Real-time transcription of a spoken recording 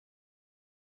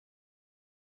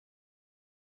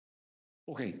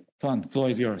Okay, Tuan, floor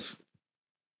is yours.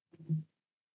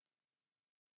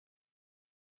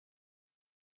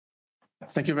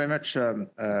 Thank you very much,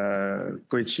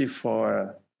 Koichi, for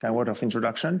a kind word of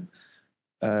introduction.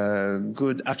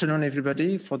 Good afternoon,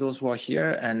 everybody, for those who are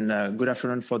here, and good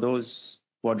afternoon for those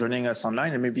who are joining us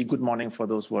online, and maybe good morning for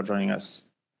those who are joining us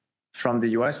from the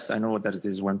US. I know that it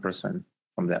is one person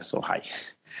from there, so hi.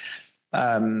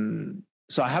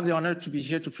 So I have the honor to be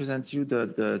here to present you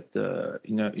the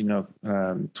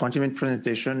 20-minute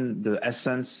presentation, the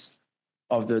essence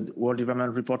of the World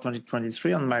Development Report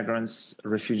 2023 on migrants,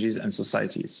 refugees, and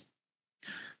societies.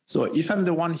 So if I'm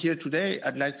the one here today,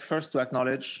 I'd like first to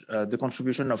acknowledge the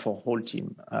contribution of our whole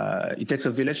team. It takes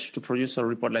a village to produce a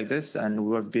report like this, and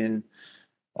we have been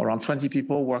around 20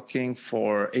 people working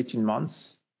for 18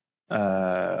 months,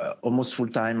 almost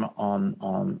full-time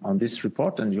on this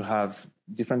report, and you have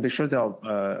different pictures. There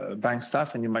are bank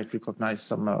staff, and you might recognize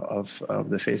some of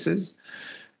the faces.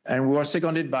 And we were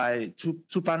seconded by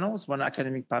two panels, one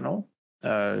academic panel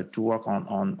to work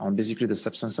on basically the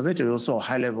substance of it, and also a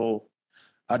high-level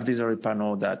advisory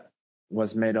panel that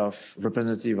was made of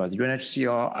representatives of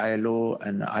UNHCR, ILO,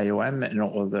 and IOM, and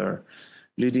other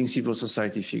leading civil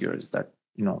society figures that,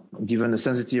 given the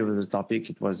sensitivity of the topic,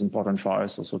 it was important for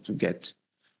us also to get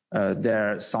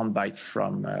their soundbite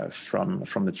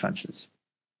from the trenches.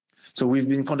 So we've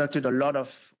been conducted a lot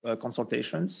of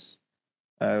consultations.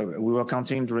 We were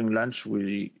counting during lunch.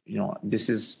 This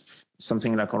is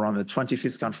something like around the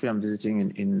 25th country I'm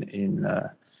visiting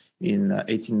in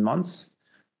 18 months.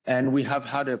 And we have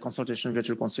had a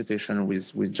virtual consultation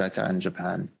with JICA and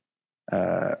Japan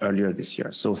earlier this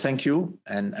year. So thank you.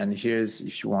 And here's,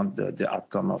 if you want, the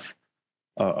outcome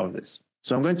of this.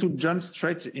 So I'm going to jump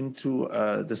straight into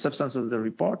the substance of the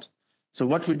report. So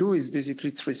what we do is basically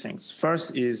three things.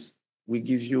 First is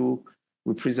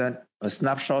we present a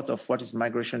snapshot of what is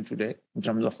migration today in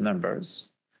terms of numbers.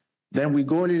 Then we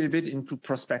go a little bit into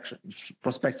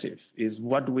perspective, is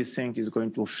what do we think is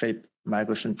going to shape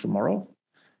migration tomorrow.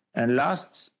 And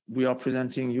last, we are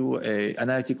presenting you an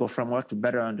analytical framework to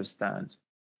better understand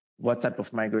what type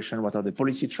of migration, what are the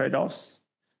policy trade-offs,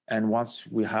 and once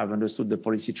we have understood the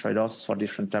policy trade-offs for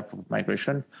different types of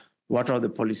migration, what are the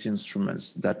policy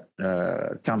instruments that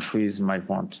countries might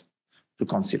want to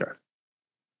consider.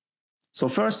 So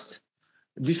first,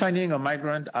 defining a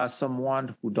migrant as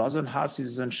someone who doesn't have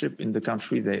citizenship in the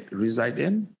country they reside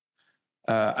in,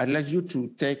 I'd like you to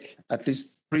take at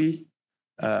least three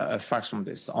facts from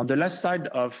this. On the left side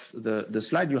of the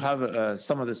slide, you have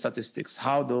some of the statistics,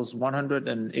 how those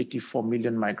 184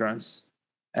 million migrants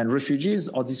and refugees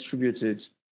are distributed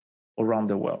around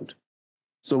the world.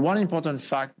 So one important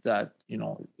fact that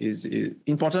is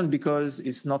important because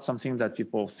it's not something that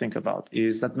people think about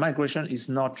is that migration is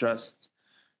not just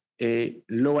a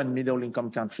low and middle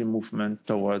income country movement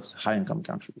towards high income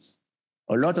countries.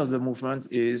 A lot of the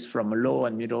movement is from low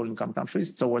and middle income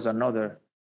countries towards another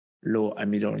low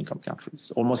and middle income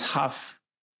countries. Almost half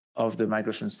of the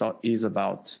migration stock is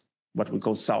about what we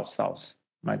call south-south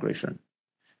migration.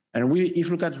 And if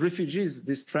you look at refugees,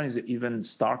 this trend is even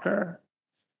starker.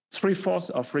 3/4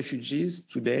 of refugees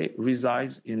today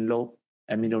reside in low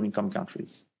and middle income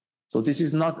countries. So this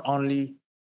is not only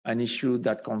an issue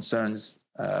that concerns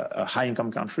high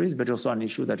income countries, but also an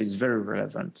issue that is very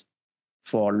relevant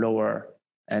for lower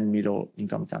and middle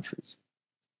income countries.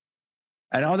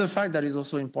 Another fact that is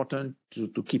also important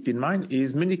to keep in mind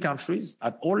is many countries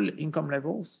at all income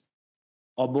levels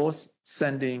are both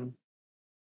sending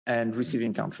and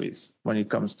receiving countries when it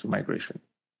comes to migration.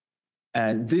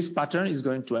 And this pattern is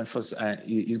going to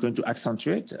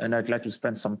accentuate, and I'd like to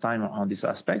spend some time on this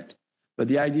aspect. But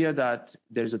the idea that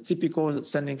there's a typical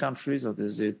sending countries or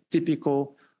there's a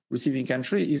typical receiving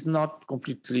country is not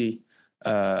completely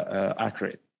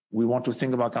accurate. We want to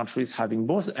think about countries having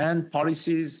both, and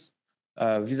policies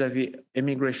vis-a-vis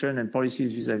immigration and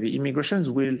policies vis-a-vis immigrations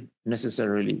will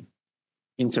necessarily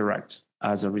interact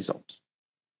as a result.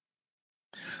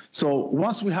 So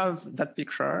once we have that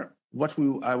picture, what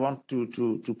I want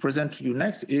to present to you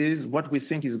next is what we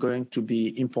think is going to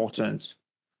be important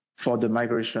for the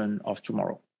migration of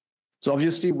tomorrow. So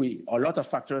obviously, a lot of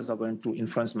factors are going to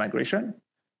influence migration.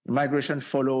 Migration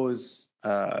follows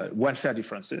welfare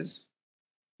differences.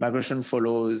 Migration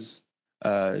follows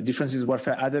differences in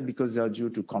welfare either because they are due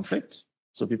to conflict.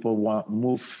 So people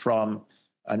move from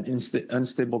an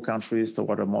unstable countries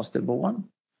toward a more stable one,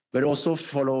 but also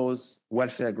follows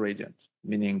welfare gradient,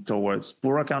 meaning towards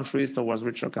poorer countries, towards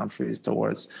richer countries,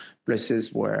 towards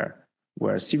places where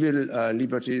civil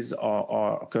liberties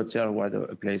are curtailed, where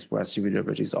a place where civil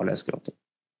liberties are less curtailed.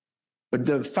 But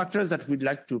the factors that we'd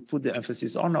like to put the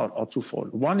emphasis on are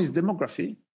twofold. One is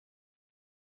demography.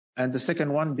 and the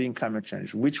second one being climate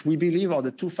change, which we believe are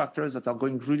the two factors that are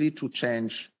going really to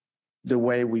change the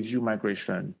way we view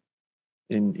migration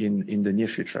in the near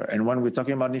future. And when we're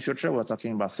talking about near future, we're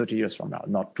talking about 30 years from now,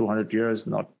 not 200 years,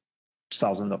 not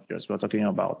thousands of years. We're talking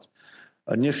about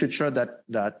a near future that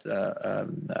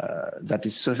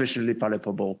is sufficiently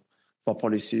palpable for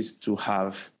policies to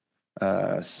have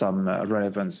some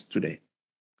relevance today.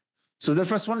 So the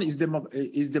first one is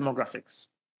demographics.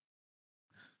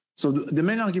 So the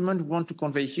main argument we want to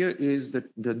convey here is that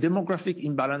the demographic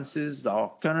imbalances that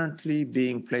are currently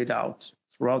being played out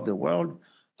throughout the world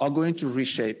are going to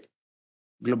reshape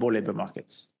global labor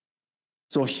markets.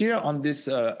 So here on this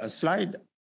slide,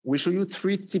 we show you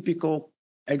three typical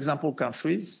example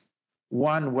countries.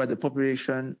 One where the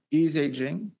population is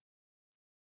aging.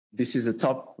 This is the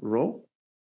top row.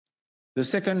 The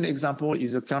second example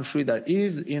is a country that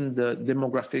is in the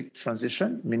demographic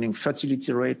transition, meaning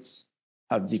fertility rates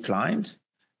have declined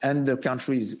and the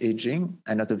country is aging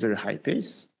and at a very high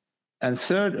pace. And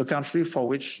third, a country for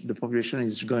which the population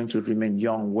is going to remain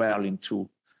young well into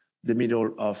the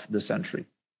middle of the century.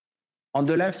 On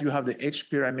the left, you have the age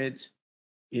pyramid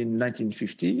in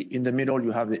 1950. In the middle,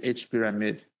 you have the age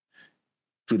pyramid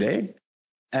today.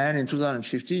 And in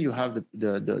 2050, you have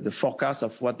the forecast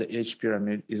of what the age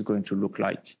pyramid is going to look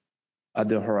like at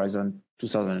the horizon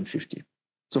 2050.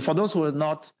 So for those who are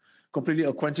not completely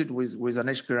acquainted with an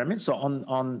age pyramid, so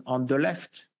on the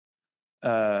left,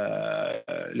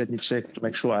 let me check to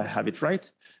make sure I have it right.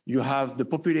 You have the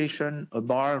population, a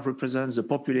bar represents the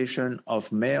population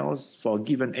of males for a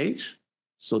given age.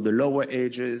 So the lower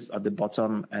ages at the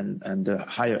bottom and the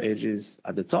higher ages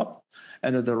at the top.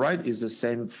 And at the right is the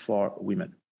same for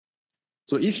women.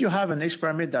 So if you have an age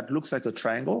pyramid that looks like a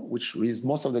triangle, which is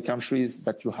most of the countries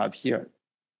that you have here,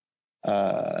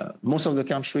 most of the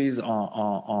countries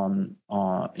are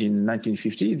in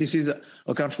 1950, this is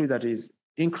a country that is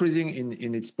increasing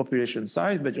in its population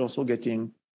size, but also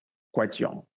getting quite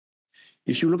young.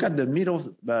 If you look at the middle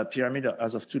pyramid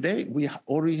as of today, we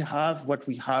already have what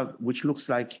we have, which looks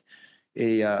like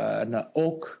an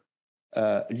oak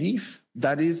leaf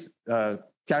that is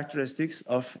characteristics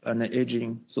of an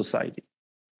aging society.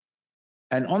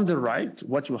 And on the right,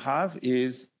 what you have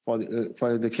is, for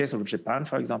the case of Japan,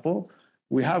 for example,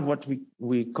 we have what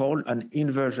we call an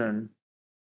inversion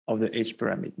of the age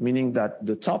pyramid, meaning that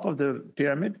the top of the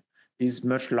pyramid is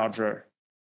much larger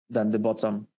than the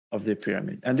bottom of the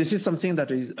pyramid. And this is something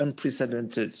that is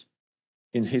unprecedented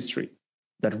in history,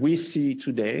 that we see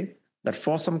today, that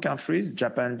for some countries,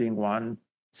 Japan being one,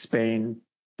 Spain,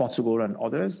 Portugal, and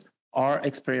others, are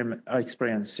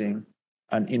experiencing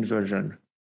an inversion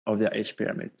of their age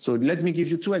pyramid. So let me give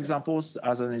you two examples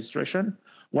as an illustration.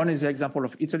 One is the example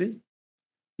of Italy.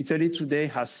 Italy today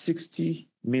has 60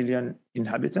 million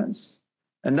inhabitants,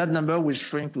 and that number will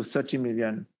shrink to 30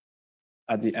 million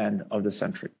at the end of the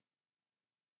century.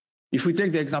 If we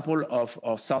take the example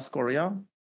of South Korea,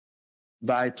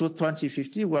 by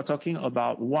 2050, we're talking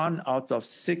about 1 out of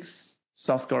 6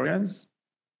 South Koreans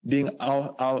being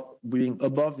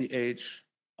above the age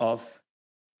of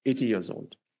 80 years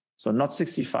old. So not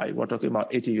 65, we're talking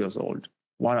about 80 years old,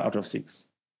 1 out of 6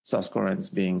 South Koreans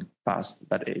being past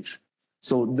that age.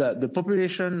 So the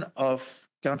population of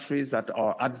countries that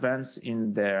are advanced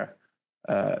in their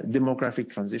demographic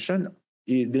transition,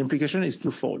 the implication is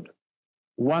twofold.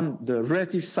 One, the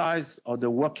relative size of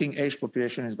the working age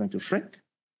population is going to shrink.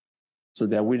 So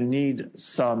there will need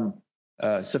some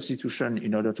substitution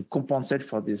in order to compensate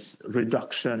for this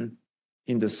reduction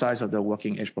in the size of the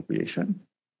working age population.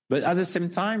 But at the same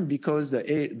time, because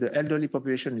the elderly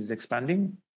population is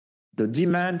expanding, the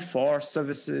demand for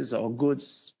services or goods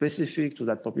specific to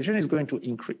that population is going to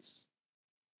increase.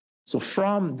 So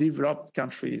from developed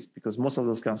countries, because most of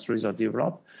those countries are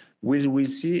developed, we will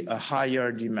see a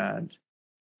higher demand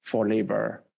for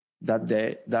labor that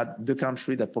the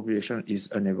country, that population is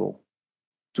unable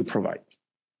to provide.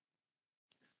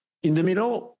 In the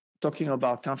middle, talking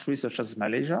about countries such as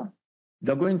Malaysia,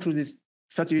 they're going through this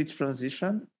fertility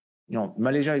transition. You know,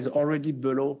 Malaysia is already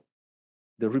below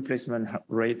the replacement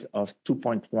rate of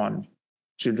 2.1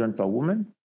 children per woman.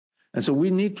 And so we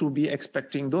need to be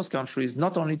expecting those countries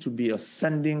not only to be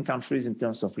ascending countries in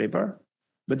terms of labor,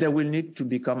 but they will need to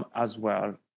become as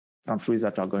well countries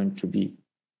that are going to be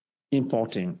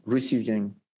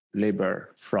receiving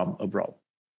labor from abroad.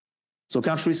 So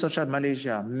countries such as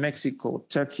Malaysia, Mexico,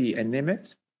 Turkey, and name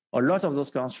it, a lot of those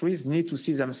countries need to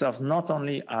see themselves not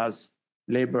only as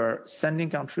labor sending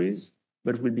countries,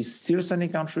 but will be still sending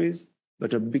countries,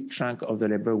 but a big chunk of the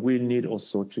labor will need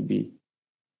also to be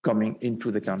coming into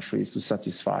the countries to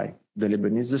satisfy the labor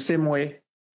needs, the same way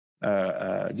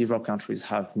developed countries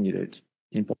have needed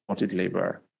imported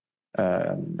labor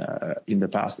in the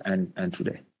past and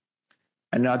today.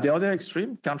 And at the other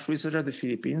extreme, countries such as the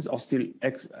Philippines are still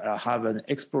have an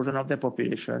explosion of their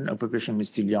population. A population is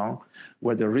still young,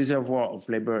 where the reservoir of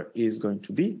labor is going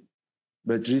to be.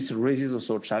 But this raises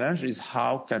also a challenge: is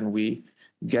how can we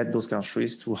get those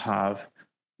countries to have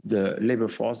the labor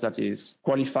force that is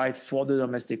qualified for the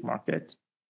domestic market,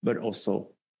 but also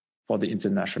for the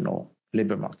international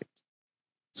labor market.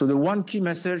 So the one key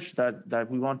message that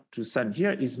we want to send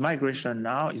here is migration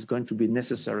now is going to be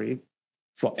necessary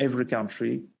for every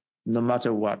country, no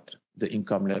matter what the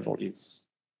income level is.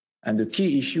 And the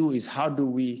key issue is how do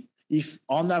we, if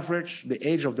on average the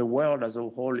age of the world as a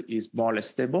whole is more or less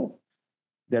stable,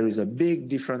 there is a big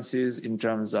differences in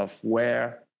terms of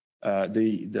where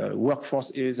the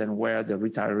workforce is and where the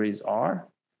retirees are,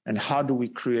 and how do we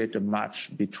create a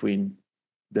match between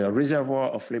the reservoir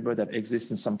of labor that exists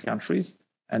in some countries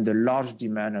and the large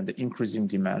demand and the increasing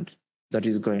demand that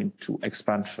is going to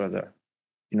expand further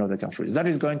in other countries. That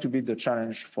is going to be the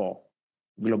challenge for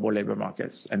global labor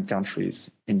markets and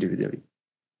countries individually.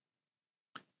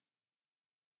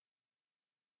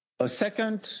 A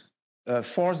second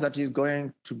force that is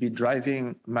going to be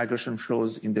driving migration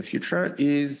flows in the future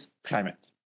is climate.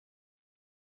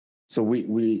 So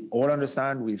we all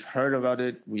understand, we've heard about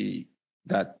it,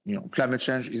 that climate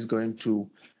change is going to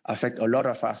affect a lot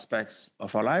of aspects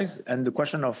of our lives. And the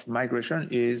question of migration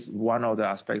is one of the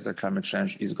aspects that climate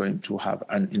change is going to have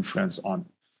an influence on.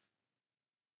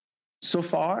 So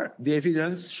far, the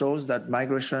evidence shows that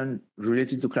migration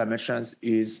related to climate change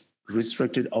is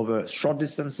restricted over short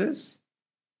distances.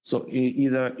 So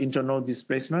either internal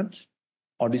displacement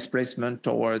or displacement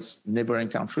towards neighboring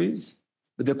countries.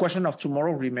 But the question of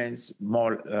tomorrow remains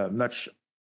much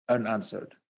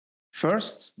unanswered.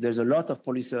 First, there's a lot of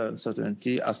policy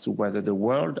uncertainty as to whether the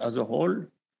world as a whole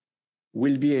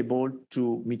will be able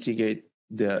to mitigate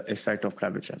the effect of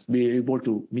climate change, be able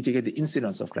to mitigate the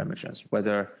incidence of climate change,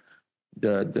 whether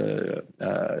the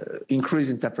increase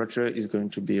in temperature is going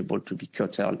to be able to be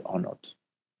curtailed or not.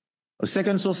 A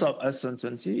second source of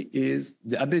uncertainty is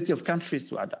the ability of countries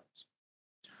to adapt.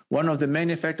 One of the main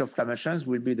effects of climate change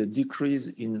will be the decrease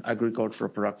in agricultural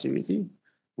productivity,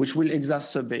 which will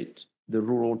exacerbate the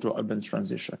rural to urban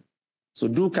transition. So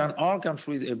are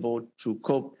countries able to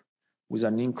cope with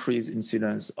an increased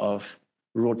incidence of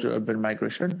rural to urban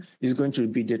migration is going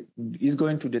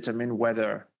to determine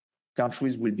whether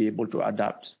countries will be able to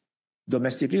adapt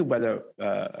domestically, whether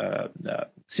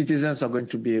citizens are going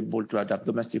to be able to adapt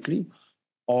domestically,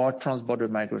 or transborder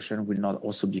migration will not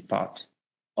also be part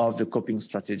of the coping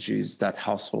strategies that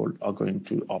households are going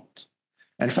to opt.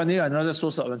 And finally, another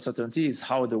source of uncertainty is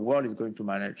how the world is going to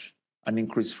manage an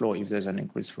increased flow if there's an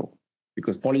increased flow,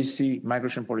 because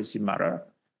migration policy matter.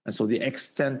 And so the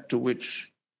extent to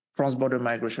which transborder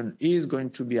migration is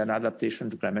going to be an adaptation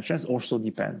to climate change also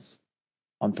depends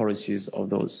on policies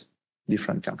of those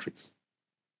different countries.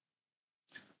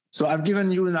 So I've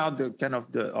given you now the kind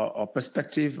of the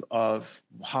perspective of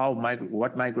how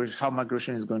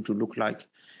migration is going to look like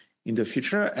in the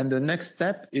future. And the next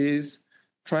step is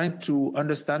trying to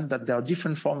understand that there are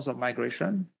different forms of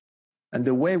migration. And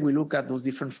the way we look at those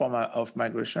different forms of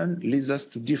migration leads us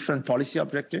to different policy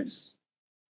objectives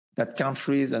that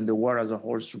countries and the world as a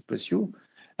whole should pursue,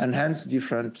 and hence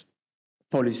different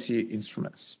policy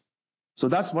instruments. So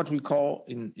that's what we call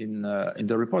in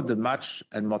the report the match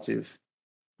and motive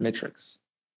matrix.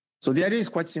 So the idea is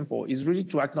quite simple. It's really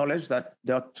to acknowledge that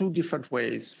there are two different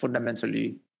ways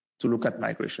fundamentally to look at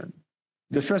migration.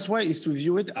 The first way is to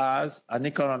view it as an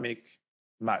economic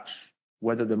match,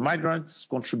 whether the migrant's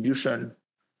contribution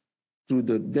to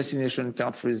the destination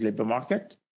country's labor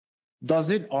market, does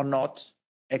it or not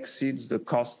exceeds the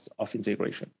cost of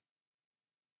integration.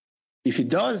 If it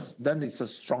does, then it's a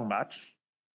strong match.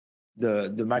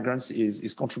 The migrants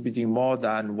is contributing more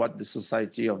than what the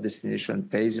society of destination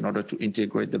pays in order to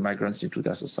integrate the migrants into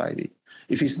their society.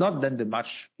 If it's not, then the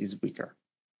match is weaker.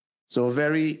 So a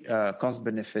very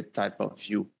cost-benefit type of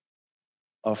view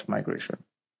of migration.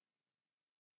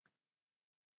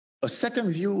 A second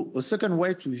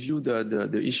way to view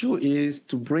the issue is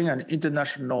to bring an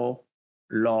international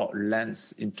law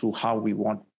lens into how we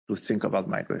want to think about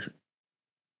migration.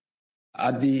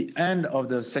 At the end of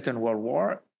the Second World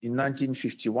War, in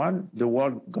 1951, the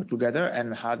world got together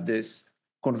and had this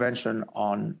convention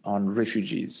on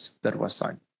refugees that was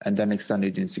signed and then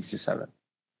extended in 1967.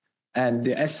 And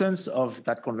the essence of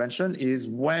that convention is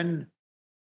when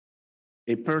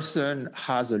a person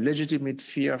has a legitimate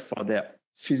fear for their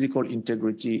physical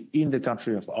integrity in the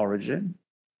country of origin,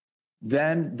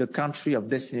 then the country of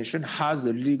destination has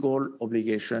the legal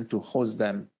obligation to host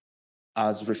them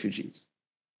as refugees.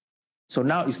 So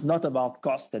now it's not about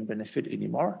cost and benefit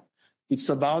anymore. It's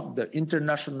about the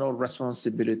international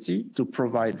responsibility to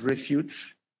provide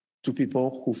refuge to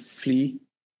people who flee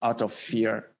out of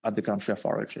fear at the country of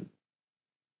origin.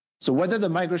 So whether the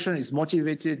migration is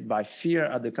motivated by fear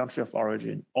at the country of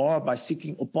origin or by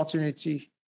seeking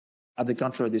opportunity at the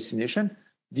country of destination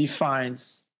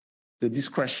defines the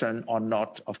discretion or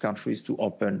not of countries to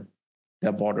open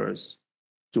their borders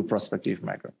to prospective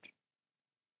migrants.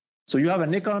 So you have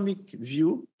an economic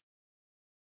view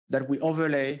that we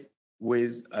overlay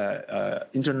with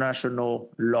international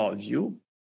law view,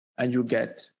 and you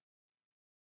get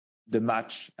the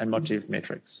match and motive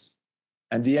matrix.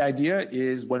 And the idea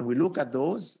is when we look at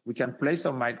those, we can place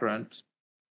a migrant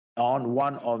on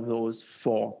one of those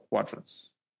four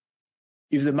quadrants.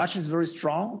 If the match is very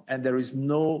strong and there is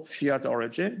no fear at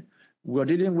origin, we're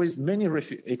dealing with many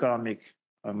economic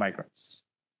migrants.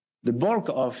 The bulk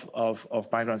of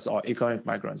migrants are economic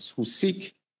migrants who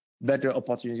seek better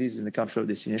opportunities in the country of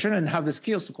destination and have the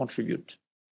skills to contribute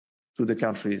to the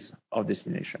countries of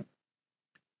destination.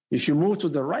 If you move to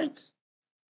the right,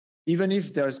 even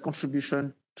if there is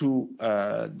contribution to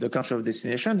the country of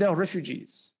destination, there are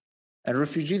refugees. And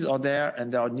refugees are there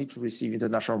and they need to receive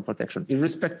international protection,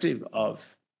 irrespective of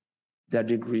their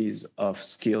degrees of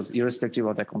skills, irrespective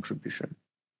of their contribution,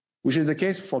 which is the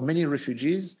case for many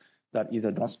refugees that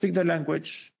either don't speak the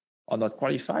language, are not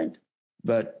qualified,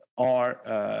 but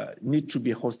are need to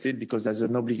be hosted because there's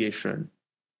an obligation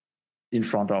in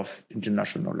front of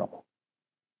international law.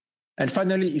 And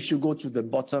finally, if you go to the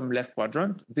bottom left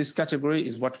quadrant, this category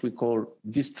is what we call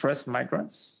distressed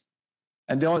migrants.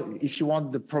 And they are, if you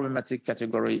want, the problematic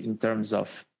category in terms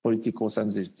of political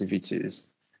sensitivities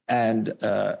and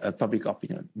public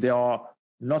opinion. They are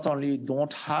not only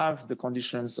don't have the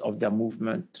conditions of their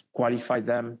movement qualify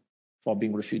them for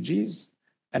being refugees,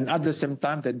 and at the same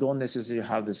time, they don't necessarily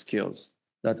have the skills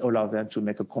that allow them to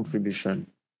make a contribution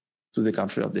to the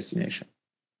country of destination.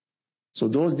 So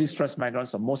those distressed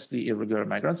migrants are mostly irregular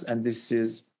migrants, and this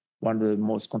is one of the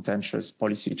most contentious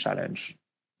policy challenges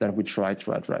that we try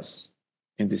to address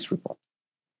in this report.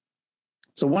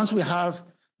 So once we have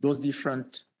those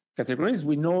different categories,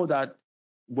 we know that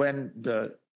when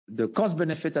the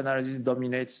cost-benefit analysis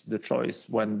dominates the choice,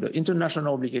 when the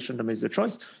international obligation dominates the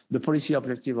choice, the policy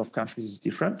objective of countries is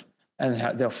different,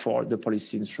 and therefore the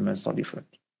policy instruments are different.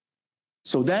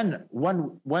 So then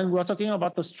when we're talking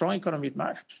about a strong economic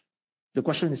match, the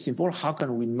question is simple: how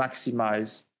can we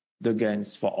maximize the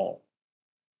gains for all?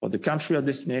 For the country of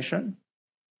destination,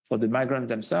 for the migrant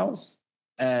themselves,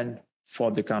 and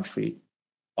for the country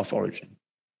of origin.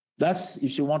 That's,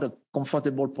 if you want, a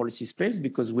comfortable policy space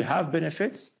because we have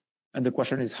benefits, and the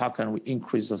question is how can we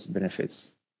increase those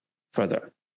benefits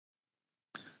further?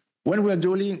 When we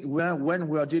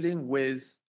are dealing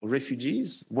with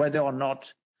refugees, whether or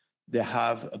not they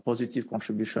have a positive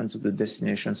contribution to the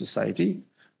destination society,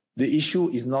 the issue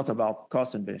is not about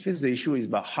cost and benefits. The issue is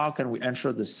about how can we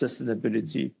ensure the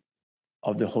sustainability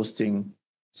of the hosting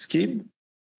scheme.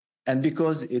 And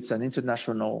because it's an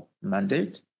international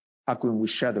mandate, how can we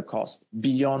share the cost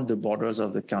beyond the borders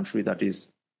of the country that is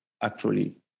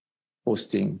actually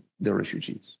hosting the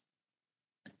refugees?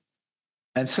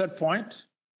 And third point,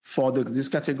 for this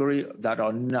category that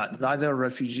are neither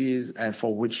refugees and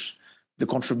for which the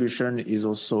contribution is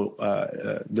also,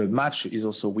 the match is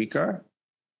also weaker,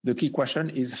 the key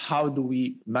question is how do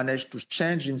we manage to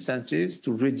change incentives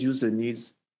to reduce the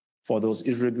needs for those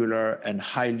irregular and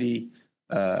highly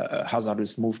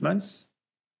hazardous movements?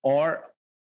 Or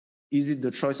is it the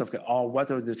choice of, or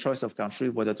what are the choice of country,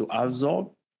 whether to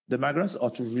absorb the migrants or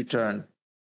to return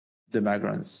the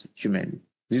migrants humanely?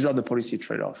 These are the policy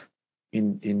trade-off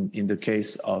in the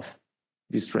case of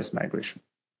distressed migration.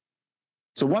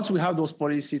 So once we have those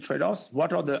policy trade-offs,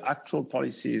 what are the actual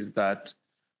policies that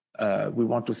we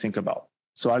want to think about?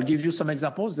 So I'll give you some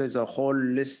examples. There's a whole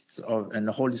list of, and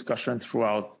a whole discussion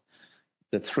throughout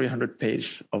the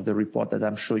 300-page of the report that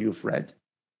I'm sure you've read.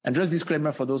 And just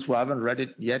disclaimer for those who haven't read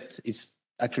it yet, it's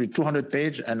actually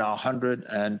 200-page and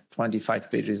 125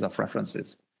 pages of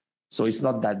references. So it's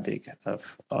not that big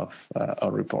of a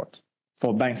report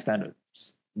for bank standards.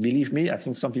 Believe me, I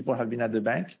think some people have been at the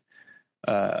bank.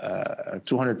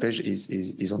 200 pages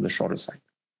is on the shorter side.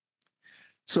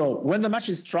 So when the match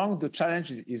is strong, the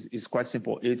challenge is quite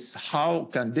simple. It's how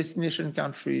can destination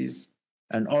countries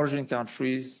and origin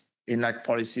countries enact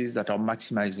policies that are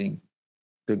maximizing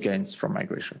the gains from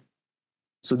migration.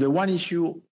 So the one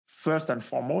issue, first and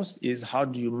foremost, is how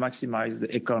do you maximize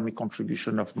the economic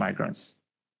contribution of migrants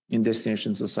in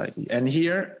destination society? And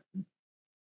here,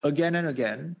 again and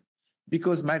again,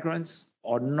 because migrants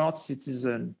are not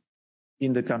citizens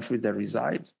in the country they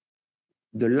reside,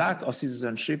 the lack of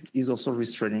citizenship is also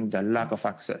restraining the lack of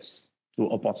access to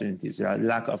opportunities, the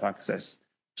lack of access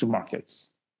to markets.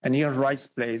 And here rights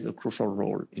plays a crucial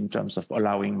role in terms of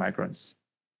allowing migrants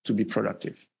to be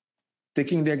productive.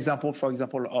 Taking the example, for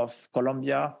example, of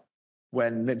Colombia,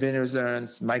 when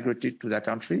Venezuelans migrated to their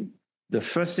country, the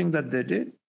first thing that they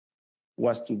did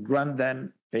was to grant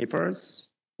them papers,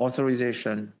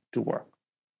 authorization to work.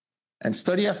 And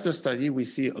study after study, we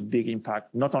see a big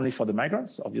impact, not only for the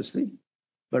migrants, obviously,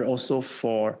 but also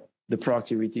for the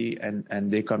productivity and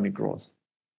the economic growth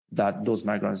that those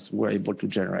migrants were able to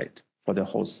generate for the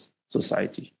host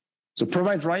society. So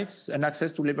provide rights and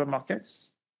access to labor markets,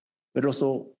 but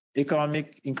also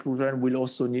economic inclusion will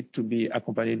also need to be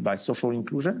accompanied by social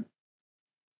inclusion.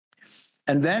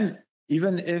 And then,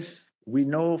 even if we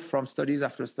know from studies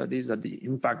after studies that the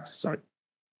impact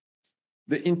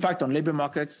on labor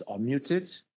markets are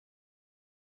muted,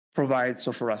 provide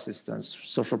social assistance,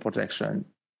 social protection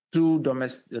to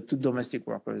domestic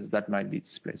workers that might be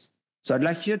displaced. So I'd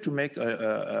like here to make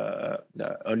a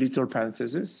little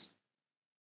parenthesis.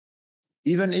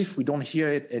 Even if we don't hear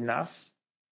it enough,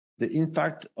 the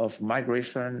impact of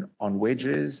migration on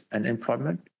wages and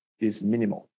employment is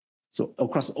minimal. So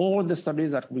across all the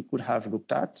studies that we could have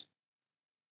looked at,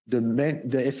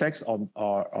 the effects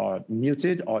are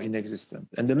muted or inexistent.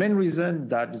 And the main reason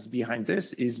that is behind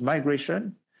this is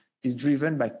migration is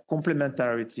driven by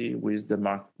complementarity with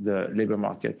the labor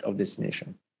market of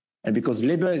destination. And because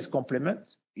labor is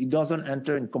complement, it doesn't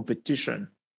enter in competition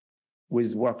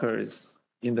with workers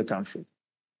in the country.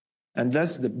 And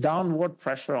thus the downward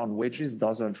pressure on wages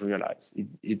doesn't realize.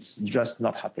 It's just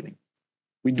not happening.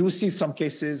 We do see some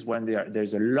cases when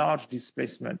there's a large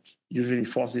displacement, usually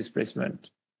forced displacement,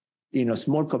 in a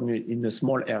small community, in a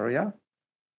small area,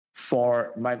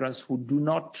 for migrants who do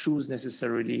not choose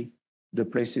necessarily the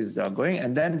places they are going.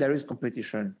 And then there is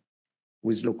competition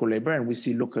with local labor, and we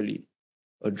see locally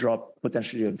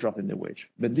potentially a drop in the wage.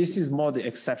 But this is more the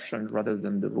exception rather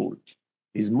than the rule.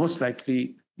 It's most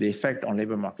likely the effect on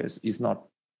labor markets is not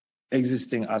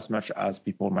existing as much as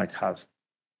people might have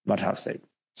said.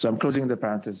 So I'm closing the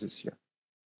parenthesis here.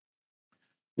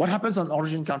 What happens on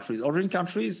origin countries? Origin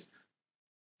countries,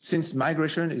 since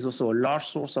migration is also a large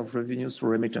source of revenues through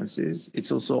remittances,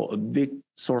 it's also a big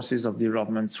sources of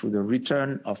development through the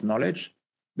return of knowledge.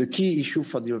 The key issue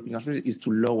for the European countries is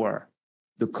to lower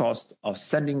the cost of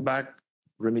sending back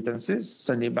remittances,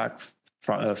 sending back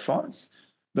funds,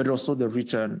 but also the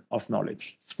return of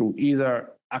knowledge through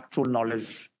either actual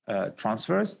knowledge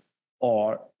transfers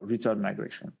or return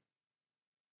migration.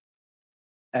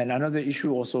 And another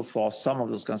issue also for some of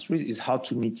those countries is how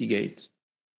to mitigate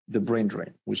the brain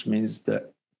drain, which means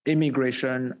the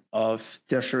immigration of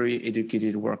tertiary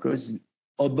educated workers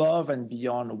above and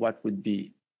beyond what would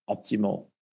be optimal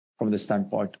from the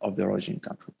standpoint of the origin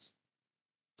countries.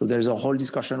 So there's a whole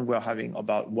discussion we're having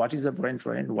about what is a brain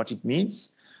drain, what it means,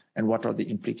 and what are the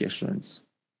implications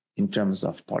in terms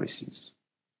of policies.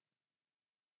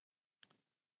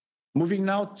 Moving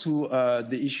now to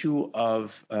the issue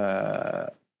of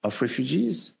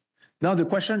refugees. Now the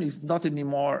question is not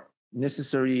anymore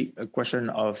necessarily a question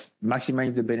of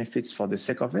maximizing the benefits for the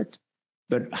sake of it,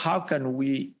 but how can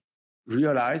we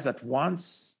realize that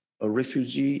once a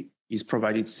refugee is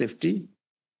provided safety,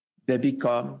 they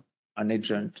become an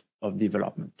agent of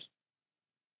development,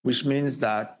 which means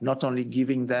that not only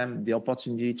giving them the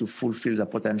opportunity to fulfill their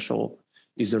potential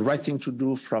is the right thing to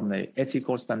do from an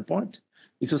ethical standpoint,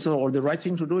 it's also the right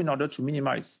thing to do in order to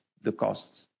minimize the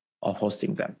cost of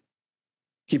hosting them.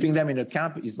 Keeping them in a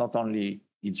camp is not only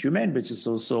inhumane, but it's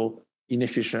also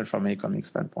inefficient from an economic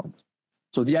standpoint.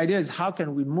 So the idea is how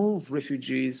can we move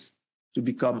refugees to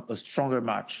become a stronger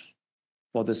match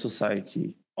for the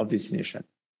society of destination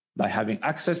by having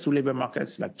access to labor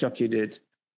markets like Turkey did,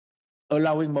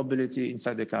 allowing mobility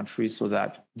inside the country so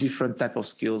that different types of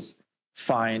skills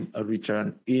find a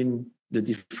return in the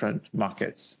different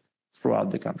markets throughout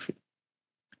the country.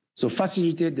 So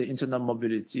facilitate the internal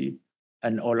mobility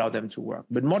and allow them to work.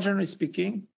 But more generally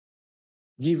speaking,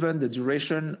 given the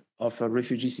duration of a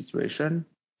refugee situation,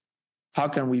 how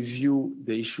can we view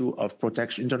the issue of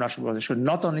protection, international protection,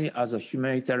 not only as a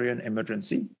humanitarian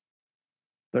emergency,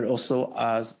 but also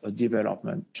as a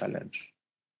development challenge?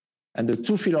 And the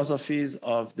two philosophies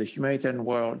of the humanitarian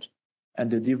world and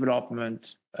the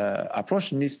development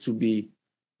approach needs to be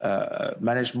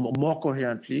managed more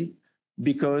coherently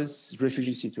because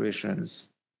refugee situations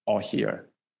are here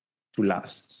to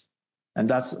last. And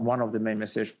that's one of the main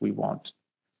messages we want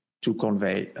to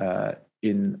convey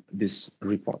in this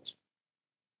report.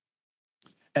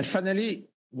 And finally,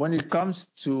 when it comes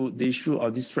to the issue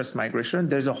of distress migration,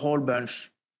 there's a whole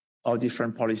bunch of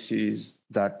different policies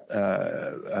that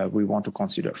we want to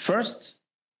consider. First,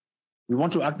 we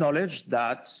want to acknowledge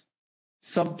that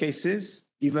some cases,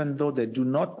 even though they do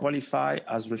not qualify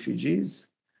as refugees,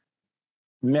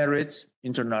 merit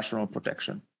international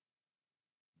protection.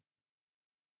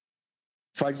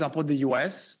 For example, the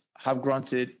US have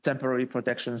granted temporary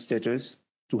protection status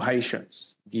to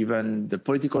Haitians, given the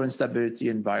political instability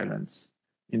and violence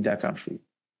in their country.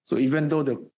 So even though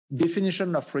the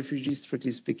definition of refugees,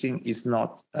 strictly speaking, is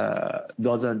not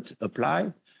doesn't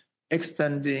apply,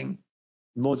 extending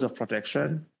modes of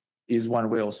protection is one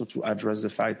way also to address the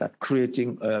fact that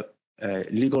creating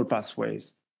legal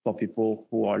pathways for people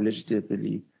who are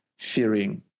legitimately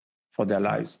fearing for their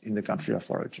lives in the country of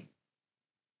origin.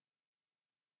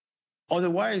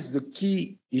 Otherwise, the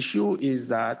key issue is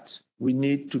that we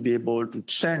need to be able to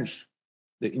change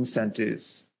the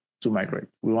incentives to migrate.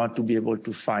 We want to be able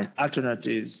to find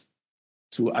alternatives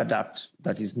to adapt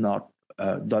that is not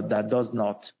that does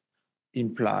not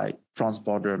imply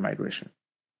transborder migration.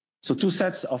 So two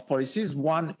sets of policies,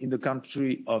 one in the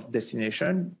country of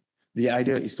destination. The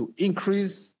idea is to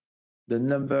increase the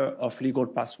number of legal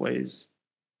pathways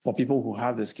for people who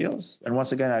have the skills. And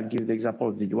once again, I'll give the example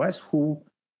of the US, who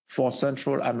for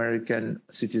Central American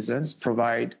citizens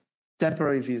provide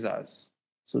temporary visas,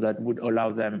 so that would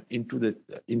allow them into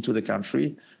the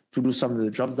country to do some of the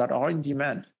jobs that are in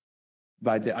demand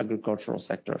by the agricultural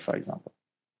sector, for example.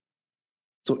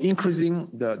 So increasing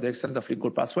the extent of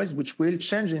legal pathways, which will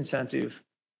change the incentive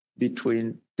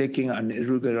between taking an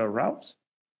irregular route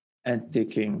and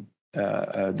taking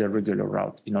the regular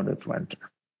route in order to enter.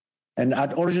 And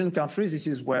at origin countries, this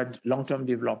is where long-term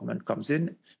development comes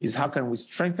in, is how can we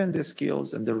strengthen the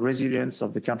skills and the resilience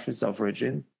of the countries of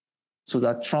origin so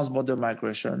that transborder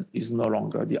migration is no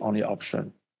longer the only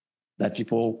option that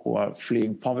people who are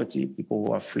fleeing poverty, people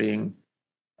who are fleeing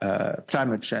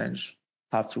climate change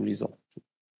have to resort to.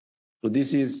 So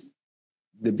this is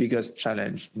the biggest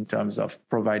challenge in terms of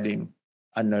providing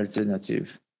an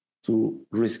alternative to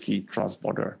risky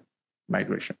transborder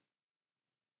migration.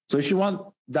 So if you want,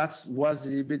 that was a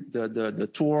little bit the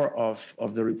tour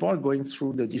of the report, going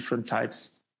through the different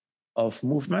types of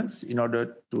movements in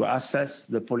order to assess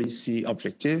the policy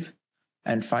objective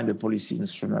and find the policy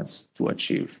instruments to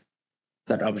achieve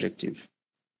that objective.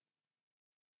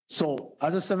 So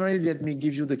as a summary, let me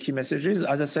give you the key messages.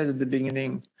 As I said at the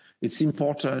beginning, it's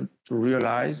important to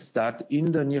realize that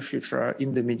in the near future,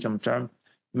 in the medium term,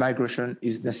 migration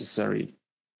is necessary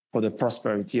for the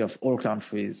prosperity of all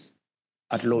countries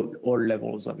at all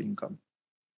levels of income.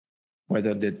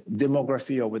 Whether the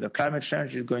demography or whether climate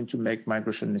change is going to make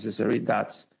migration necessary,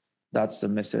 that's the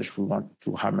message we want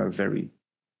to hammer very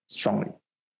strongly.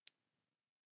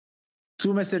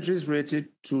 Two messages related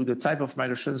to the type of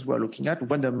migrations we're looking at.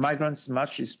 When the migrants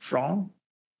match is strong,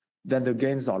 then the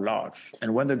gains are large.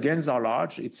 And when the gains are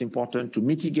large, it's important to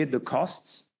mitigate the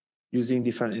costs using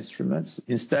different instruments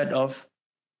instead of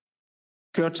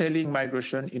curtailing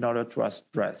migration in order to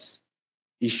address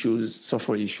issues,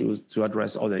 social issues, to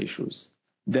address other issues.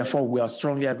 Therefore, we are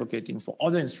strongly advocating for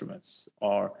other instruments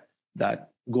or that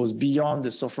goes beyond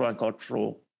the social and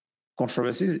cultural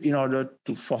controversies in order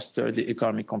to foster the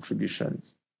economic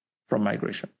contributions from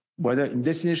migration. Whether in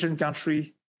destination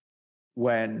country,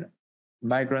 when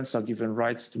migrants are given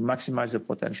rights to maximize their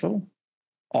potential,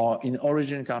 or in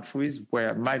origin countries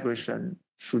where migration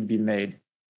should be made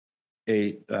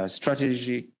a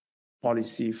strategic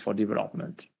policy for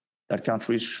development, that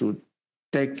countries should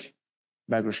take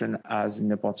migration as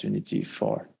an opportunity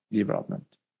for development.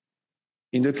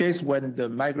 In the case when the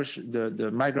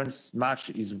migrants' match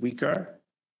is weaker,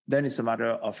 then it's a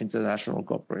matter of international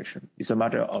cooperation. It's a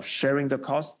matter of sharing the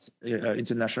costs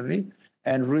internationally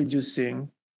and reducing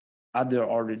at their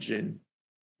origin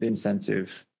the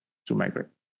incentive to migrate.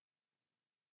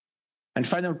 And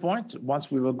final point,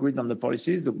 once we've agreed on the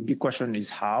policies, the big question is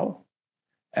how.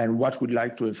 And what we'd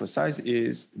like to emphasize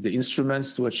is the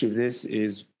instruments to achieve this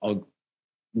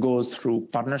goes through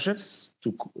partnerships,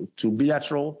 to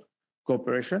bilateral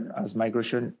cooperation, as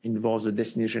migration involves a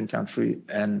destination country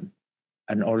and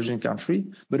an origin country,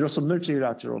 but also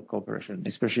multilateral cooperation,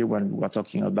 especially when we're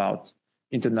talking about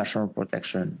international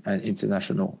protection and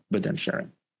international burden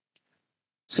sharing.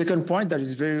 Second point that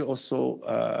is very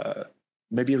also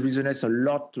maybe resonates a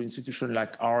lot to institutions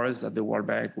like ours at the World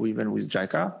Bank or even with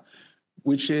JICA,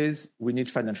 which is we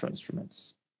need financial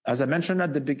instruments. As I mentioned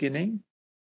at the beginning,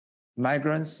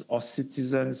 migrants or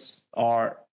citizens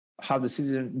don't have the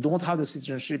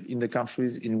citizenship in the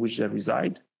countries in which they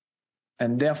reside,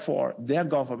 and therefore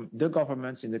the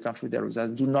governments in the country they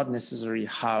reside do not necessarily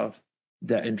have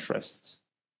their interests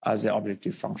as their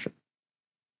objective function.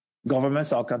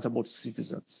 governments are accountable to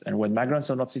citizens. And when migrants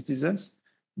are not citizens,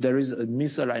 there is a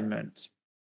misalignment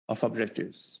of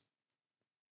objectives.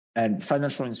 And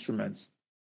financial instruments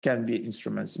can be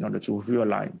instruments in order to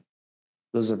realign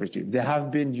those objectives. They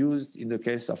have been used in the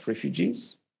case of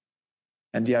refugees.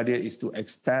 And the idea is to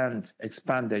expand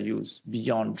their use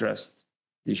beyond just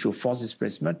the issue of forced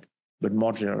displacement, but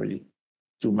more generally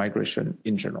to migration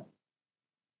in general.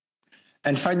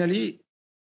 And finally,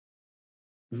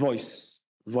 voice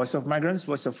of migrants,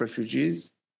 voice of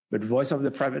refugees, but voice of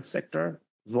the private sector,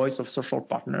 voice of social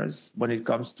partners when it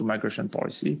comes to migration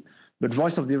policy, but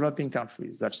voice of developing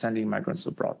countries that are sending migrants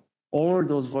abroad. All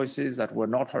those voices that were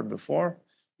not heard before,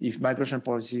 if migration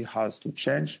policy has to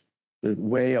change, the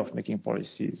way of making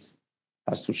policies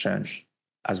has to change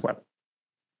as well.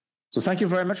 So thank you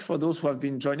very much for those who have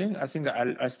been joining. I think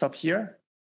I'll stop here.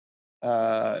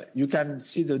 You can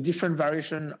see the different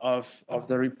variation of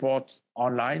the report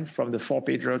online, from the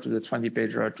 4-pager to the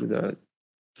 20-pager to the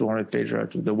 200-pager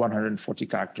to the 140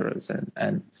 characters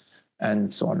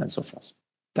and so on and so forth.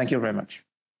 Thank you very much.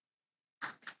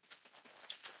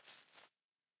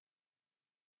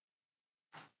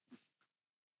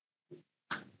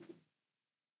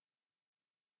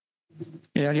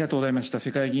 ありがとうございました。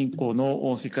世界銀行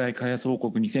の世界開発報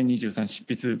告2023執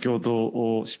筆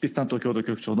担当共同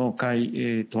局長のカ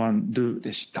イ・トワン・ドゥ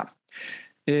でした。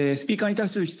スピーカーに対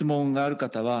する質問がある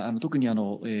方は、特にオ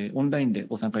ンラインで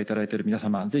ご参加いただいている皆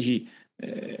様、ぜひ、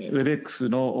WebEx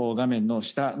の画面の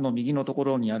下の右のとこ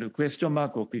ろにあるクエスチョンマー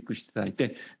クをクリックしていただい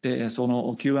て、でそ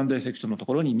の Q&A セクションのと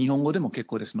ころに日本語でも結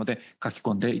構ですので書き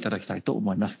込んでいただきたいと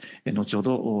思います。後ほ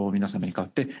ど皆様に代わ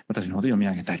って私の方で読み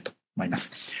上げたいと思いま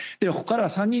す。ではここからは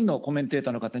3人のコメンテータ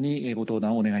ーの方にご登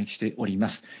壇をお願いしておりま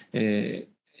す。イ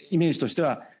メージとして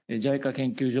は JICA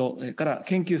研究所から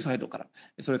研究サイドから、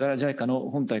それから JICA の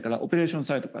本体からオペレーション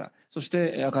サイドから、そし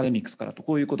てアカデミックスからと、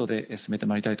こういうことで進めて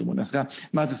まいりたいと思いますが、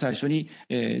まず最初に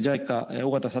JICA 緒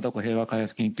方貞子平和開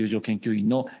発研究所研究員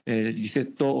のリセ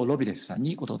ット・ロビレスさん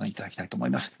にご登壇いただきたいと思い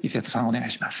ます。リセットさんお願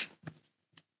いします。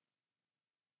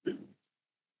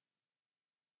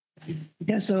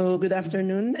Yeah, so good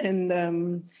afternoon,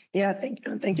 and yeah,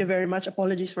 thank you very much.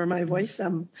 Apologies for my voice.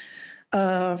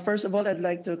 First of all, I'd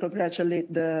like to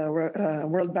congratulate the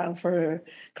World Bank for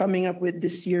coming up with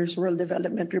this year's World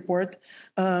Development Report.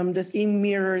 The theme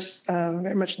mirrors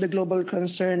very much the global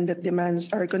concern that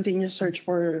demands our continuous search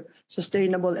for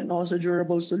sustainable and also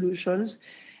durable solutions.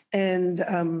 And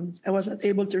I wasn't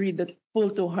able to read the full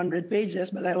 200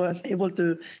 pages, but I was able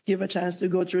to give a chance to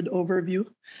go through the overview,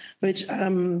 which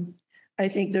I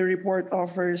think the report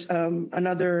offers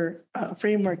another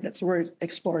framework that's worth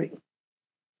exploring.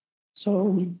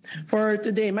 So for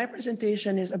today, my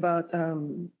presentation is about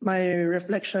my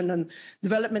reflection on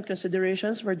development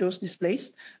considerations for those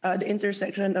displaced, the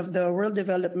intersection of the World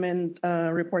Development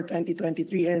Report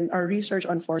 2023 and our research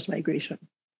on forced migration.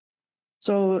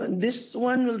 So this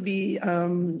one will be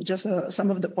just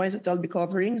some of the points that I'll be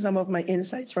covering, some of my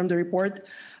insights from the report,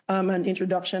 an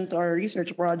introduction to our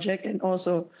research project, and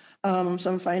also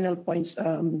some final points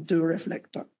to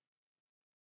reflect on.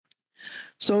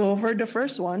 So for the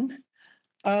first one,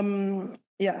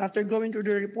 after going through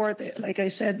the report, like I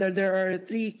said, there are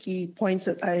 3 key points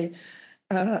that I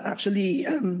actually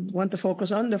want to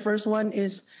focus on. The first one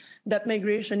is that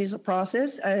migration is a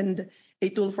process and a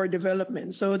tool for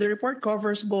development. So the report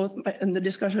covers both in the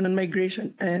discussion on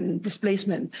migration and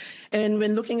displacement. And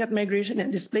when looking at migration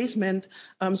and displacement,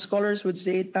 scholars would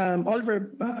say, Oliver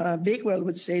Bakewell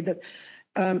would say that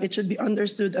it should be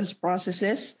understood as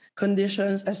processes,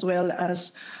 conditions, as well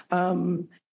as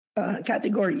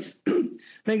categories.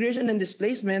 Migration and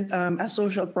displacement as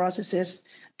social processes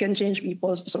can change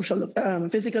people's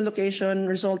physical location,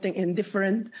 resulting in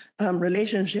different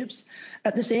relationships.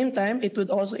 At the same time, it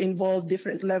would also involve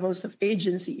different levels of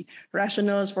agency,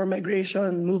 rationales for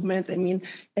migration, movement,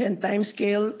 and time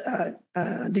scale,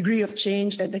 degree of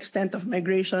change and extent of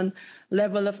migration,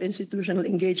 level of institutional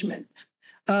engagement.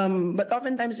 But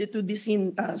oftentimes it would be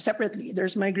seen separately.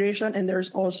 There's migration and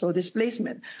there's also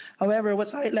displacement. However,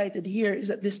 what's highlighted here is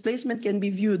that displacement can be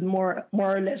viewed more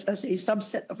or less as a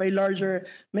subset of a larger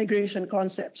migration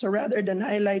concept. So rather than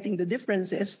highlighting the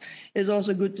differences, it's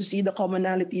also good to see the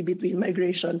commonality between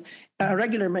migration,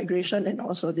 regular migration, and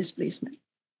also displacement.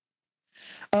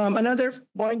 Another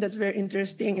point that's very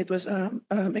interesting, it was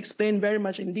explained very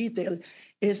much in detail,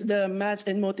 is the match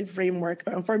and motive framework.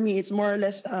 For me, it's more or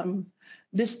less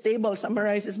this table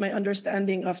summarizes my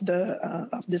understanding of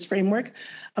this framework,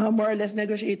 more or less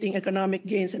negotiating economic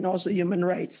gains and also human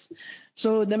rights.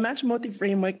 So the match motive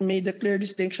framework made a clear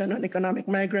distinction on economic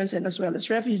migrants and as well as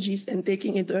refugees, and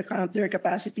taking into account their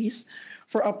capacities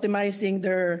for optimizing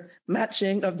their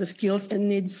matching of the skills and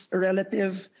needs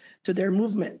relative to their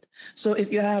movement. So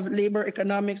if you have labor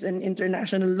economics and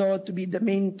international law to be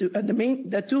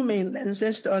the two main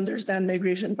lenses to understand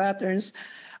migration patterns,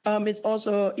 it's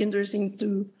also interesting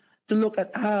to look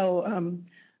at how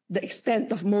the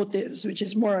extent of motives, which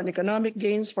is more on economic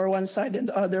gains for one side and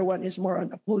the other one is more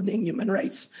on upholding human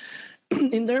rights.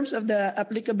 In terms of the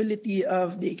applicability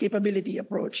of the capability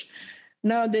approach,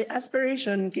 now the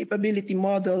aspiration capability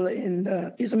model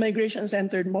is a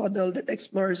migration-centered model that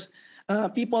explores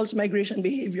people's migration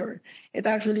behavior. It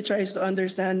actually tries to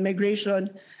understand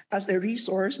migration as a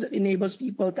resource that enables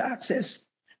people to access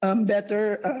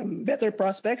better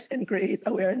prospects and create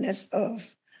awareness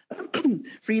of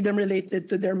freedom related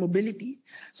to their mobility.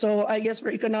 So I guess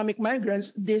for economic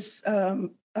migrants, this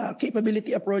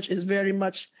capability approach is very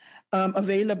much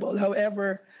available.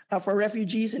 However, for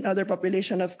refugees and other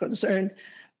population of concern,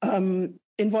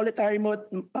 involuntary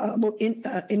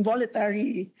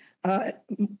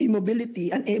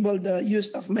immobility enable the use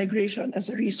of migration as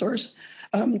a resource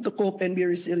to cope and be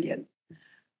resilient.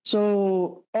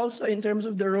 So also in terms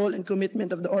of the role and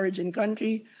commitment of the origin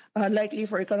country, likely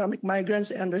for economic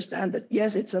migrants, I understand that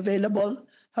yes, it's available.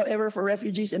 However, for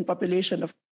refugees and population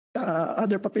of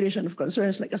other population of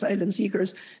concerns like asylum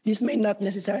seekers, this may not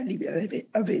necessarily be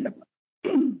available.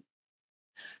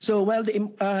 So while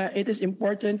it is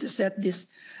important to set this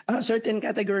certain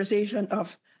categorization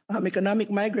of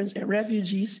economic migrants and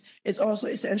refugees, it's also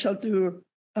essential to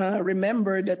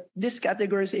remember that this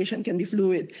categorization can be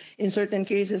fluid. In certain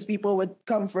cases, people would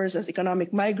come first as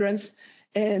economic migrants,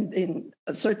 and in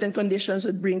certain conditions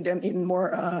would bring them in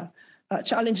more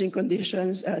challenging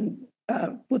conditions and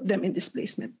put them in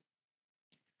displacement.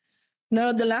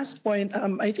 Now, the last point,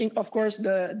 I think, of course,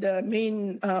 the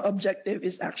main objective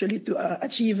is actually to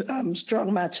achieve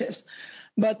strong matches.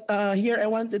 But here I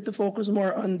wanted to focus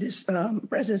more on this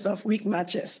presence of weak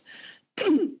matches.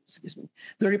 Excuse me.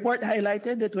 The report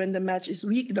highlighted that when the match is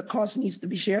weak, the cost needs to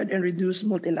be shared and reduced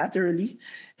multilaterally.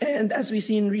 And as we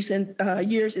see in recent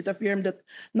years, it affirmed that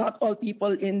not all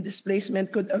people in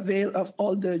displacement could avail of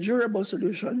all the durable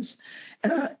solutions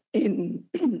in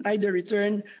either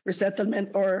return,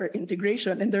 resettlement, or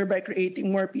integration, and thereby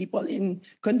creating more people in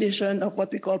condition of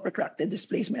what we call protracted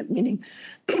displacement, meaning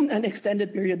an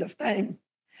extended period of time.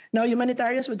 Now,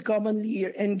 humanitarians would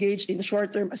commonly engage in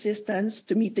short-term assistance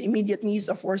to meet the immediate needs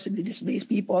of forcibly displaced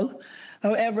people.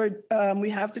 However, we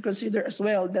have to consider as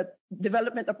well that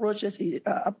development approaches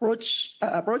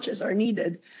are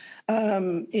needed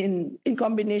in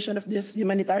combination of this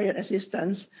humanitarian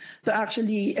assistance to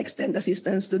actually extend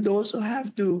assistance to those who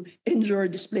have to endure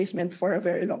displacement for a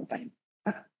very long time.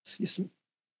 Excuse me.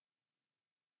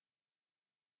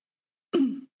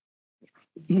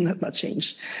 Not much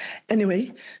change.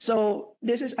 Anyway, so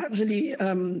this is actually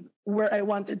where I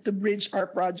wanted to bridge our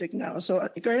project now. So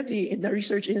currently in the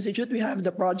Research Institute, we have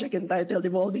the project entitled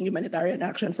Evolving Humanitarian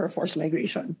Action for Forced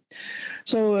Migration.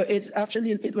 So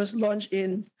it was launched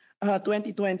in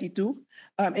 2022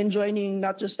 and joining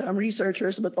not just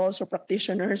researchers, but also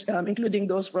practitioners, including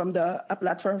those from a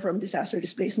platform from disaster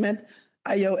displacement,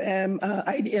 IOM,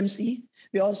 IDMC.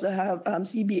 We also have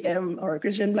CBM or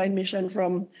Christian Blind Mission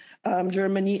from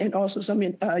Germany, and also some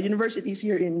universities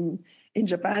here in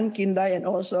Japan, Kindai, and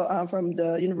also from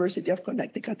the University of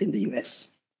Connecticut in the US.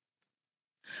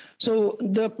 So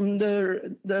the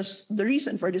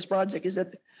reason for this project is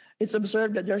that it's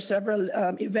observed that there are several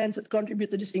events that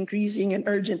contribute to this increasing and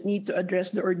urgent need to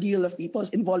address the ordeal of people's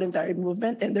involuntary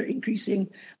movement and their increasing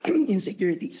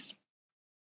insecurities.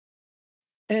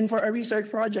 And for our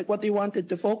research project, what we wanted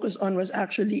to focus on was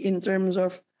actually in terms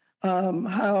of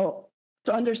how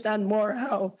to understand more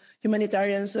how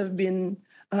humanitarians have been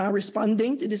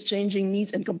responding to these changing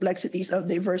needs and complexities of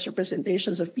diverse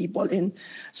representations of people in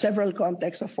several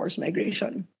contexts of forced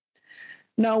migration.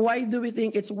 Now, why do we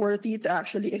think it's worthy to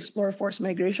actually explore forced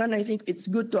migration? I think it's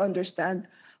good to understand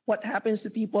what happens to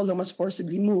people who must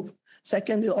forcibly move.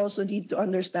 Second, we also need to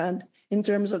understand in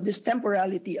terms of this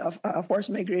temporality of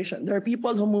forced migration. There are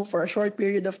people who move for a short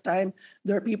period of time.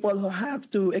 There are people who have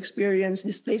to experience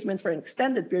displacement for an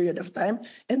extended period of time.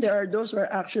 And there are those who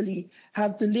are actually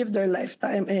have to live their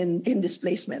lifetime in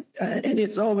displacement. And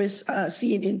it's always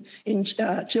seen in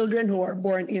children who are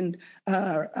born in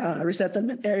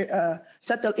resettlement area,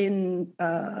 settle in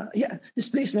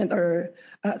displacement or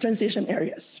transition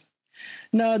areas.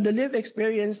 Now, the lived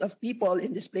experience of people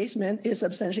in displacement is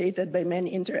substantiated by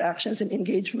many interactions and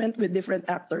engagement with different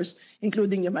actors,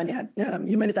 including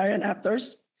humanitarian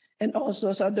actors and also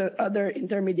other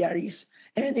intermediaries,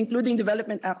 and including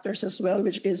development actors as well,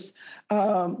 which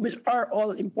are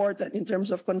all important in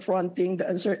terms of confronting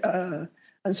the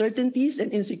uncertainties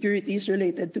and insecurities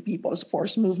related to people's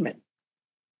forced movement.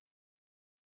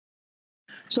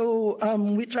 So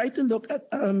we try to look at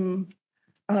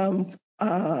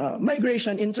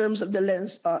migration in terms of the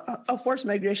lens of forced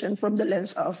migration from the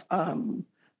lens of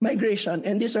migration.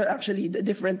 And these are actually the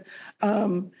different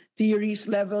theories,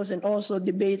 levels, and also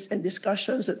debates and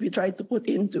discussions that we try to put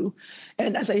into.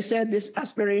 And as I said, this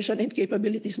aspiration and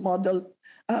capabilities model,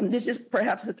 this is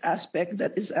perhaps that aspect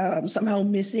that is somehow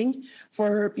missing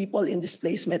for people in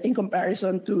displacement in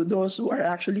comparison to those who are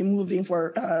actually moving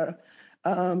to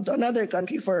another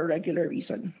country for a regular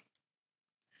reason.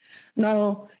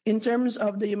 Now, in terms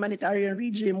of the humanitarian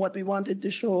regime, what we wanted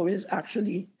to show is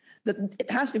actually that it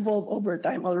has evolved over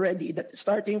time already, that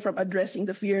starting from addressing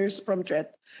the fears from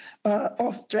threat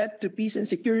to peace and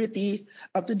security,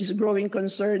 up to this growing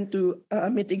concern to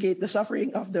mitigate the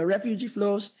suffering of the refugee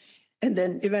flows, and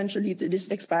then eventually to this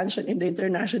expansion in the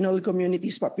international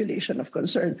community's population of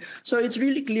concern. So it's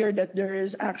really clear that there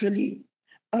is actually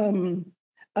that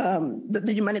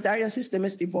the humanitarian system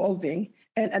is evolving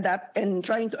and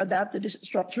trying to adapt to these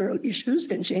structural issues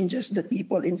and changes that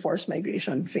people in forced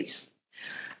migration face.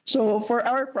 So for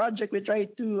our project, we try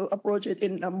to approach it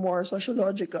in a more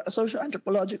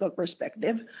socio-anthropological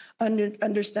perspective,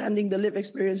 understanding the lived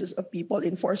experiences of people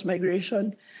in forced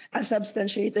migration as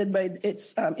substantiated by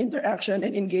its interaction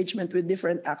and engagement with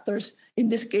different actors, in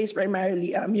this case,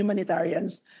 primarily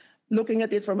humanitarians, looking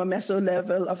at it from a meso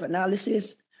level of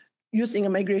analysis, using a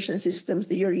migration systems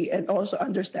theory, and also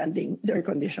understanding their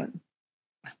condition.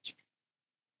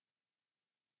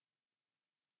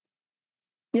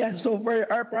 Yeah, so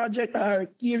for our project, our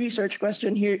key research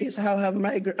question here is how have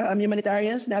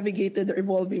humanitarians navigated their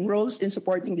evolving roles in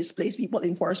supporting displaced people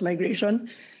in forced migration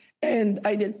and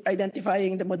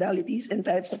identifying the modalities and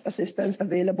types of assistance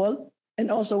available, and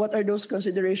also what are those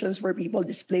considerations for people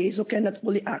displaced who cannot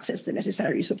fully access the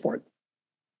necessary support.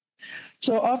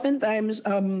 So oftentimes,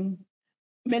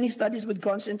 many studies would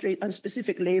concentrate on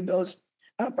specific labels,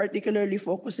 particularly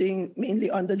focusing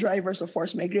mainly on the drivers of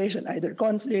forced migration, either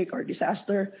conflict or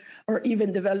disaster, or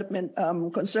even development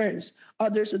concerns.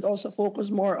 Others would also focus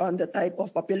more on the type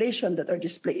of population that are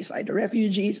displaced, either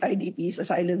refugees, IDPs,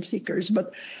 asylum seekers.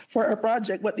 But for our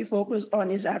project, what we focus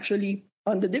on is actually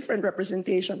on the different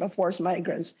representation of forced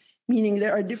migrants, meaning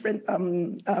there are different,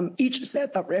 each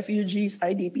set of refugees,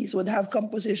 IDPs would have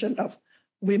composition of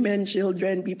women,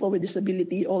 children, people with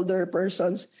disability, older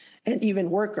persons, and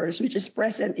even workers, which is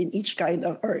present in each kind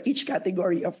of or each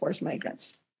category of forced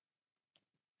migrants.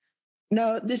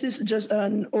 Now, this is just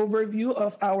an overview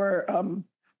of our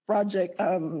project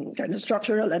kind of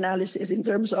structural analysis in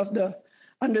terms of the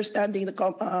understanding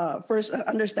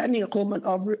understanding a common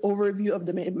overview of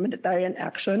the humanitarian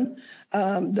action,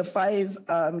 the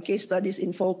 5 case studies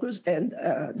in focus, and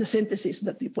the synthesis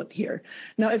that we put here.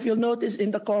 Now, if you'll notice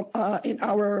in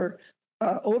our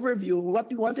overview, what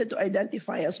we wanted to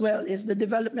identify as well is the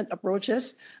development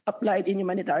approaches applied in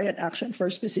humanitarian action for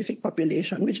a specific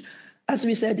population, which, as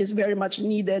we said, is very much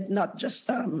needed, not just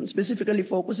specifically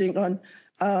focusing on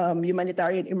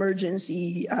humanitarian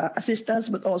emergency assistance,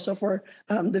 but also for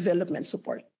development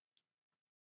support.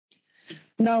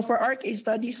 Now, for our case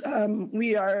studies,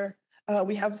 we have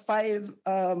 5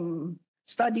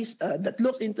 studies that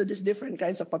looks into these different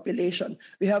kinds of population.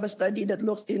 We have a study that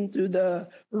looks into the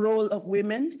role of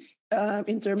women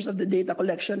in terms of the data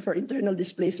collection for internal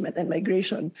displacement and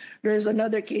migration. There's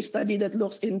another case study that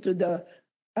looks into the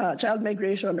child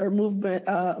migration or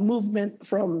movement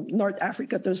from North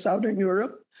Africa to Southern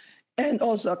Europe, and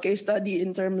also a case study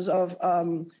in terms of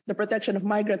the protection of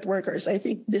migrant workers. I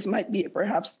think this might be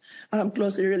perhaps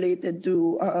closely related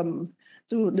to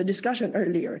the discussion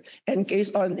earlier, and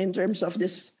in terms of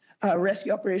this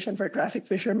rescue operation for trafficked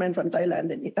fishermen from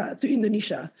Thailand to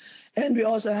Indonesia. And we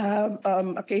also have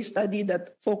a case study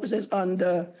that focuses on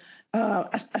the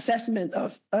assessment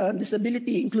of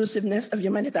disability inclusiveness of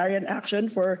humanitarian action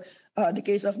for the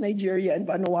case of Nigeria and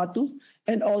Vanuatu,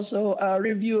 and also a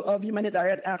review of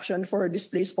humanitarian action for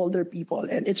displaced older people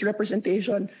and its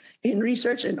representation in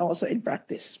research and also in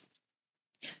practice.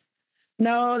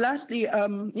 Now, lastly,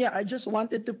 I just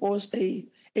wanted to pose a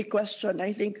question.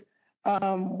 I think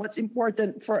what's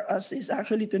important for us is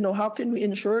actually to know how can we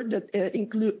ensure that the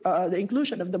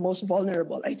inclusion of the most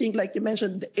vulnerable. I think, like you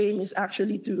mentioned, the aim is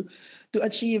actually to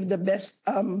achieve the best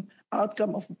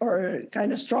outcome of or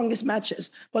kind of strongest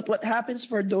matches. But what happens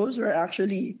for those who are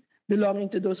actually belonging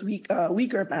to those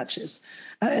weaker matches?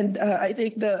 And I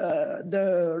think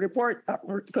the report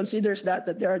considers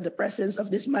that there are the presence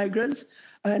of these migrants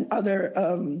and other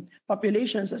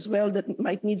populations as well that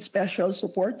might need special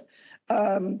support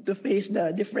to face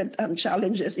the different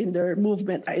challenges in their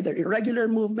movement, either irregular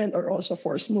movement or also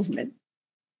forced movement.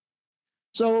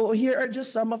 So here are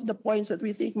just some of the points that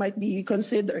we think might be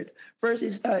considered. First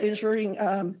is ensuring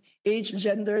age,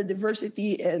 gender,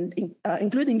 diversity, and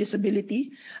including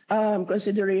disability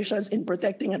considerations in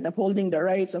protecting and upholding the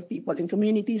rights of people in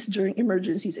communities during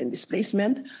emergencies and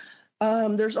displacement.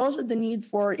 There's also the need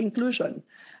for inclusion.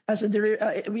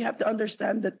 We have to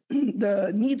understand that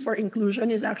the need for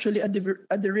inclusion is actually a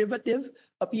derivative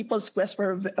of people's quest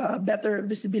for better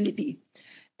visibility.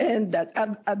 And that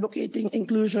advocating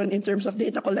inclusion in terms of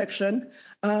data collection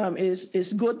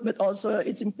is good, but also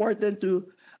it's important to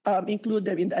include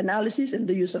them in the analysis and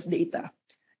the use of data.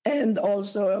 And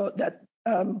also that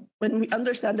when we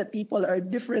understand that people are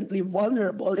differently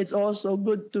vulnerable, it's also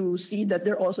good to see that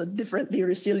they're also differently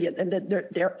resilient and that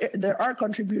there are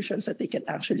contributions that they can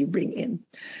actually bring in.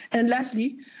 And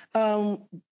lastly,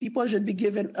 people should be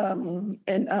given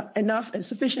enough and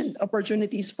sufficient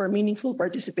opportunities for meaningful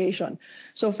participation.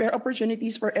 So fair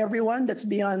opportunities for everyone that's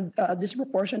beyond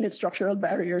disproportionate structural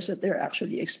barriers that they're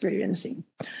actually experiencing.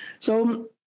 So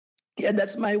yeah,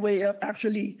 that's my way of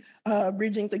actually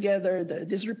bridging together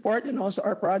this report and also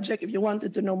our project. If you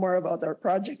wanted to know more about our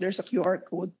project, there's a QR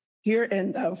code here.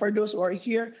 And for those who are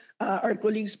here, our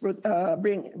colleagues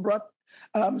brought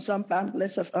some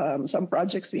pamphlets of some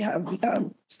projects we have,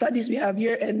 studies we have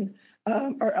here, and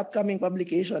our upcoming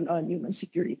publication on human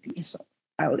security. So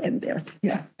I'll end there.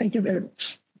 Yeah, thank you very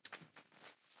much.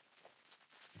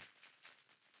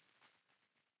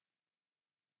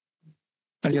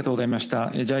 ありがとうございました。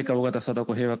JICA 大型貞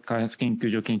子平和開発研究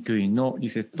所研究員のリ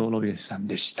セット・ロベレスさん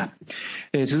でした。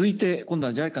続いて、今度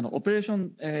は JICA のオペレーショ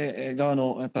ン側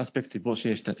のパースペクティブをシ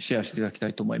ェアしていただきた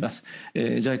いと思います。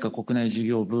JICA 国内事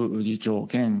業部次長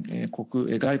兼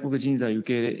外国人材受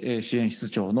け入れ支援室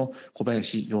長の小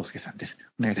林洋介さんです。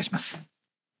お願いいたします。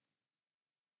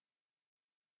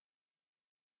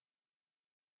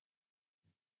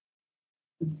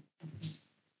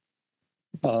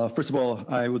First of all,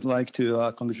 I would like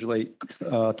to congratulate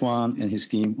Tuan and his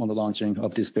team on the launching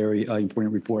of this very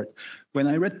important report. When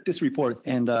I read this report,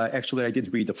 and actually I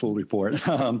did read the full report,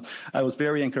 I was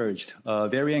very encouraged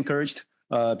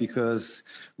because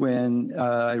when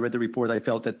I read the report, I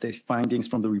felt that the findings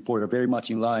from the report are very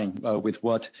much in line with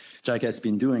what JICA has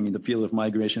been doing in the field of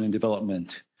migration and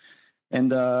development. And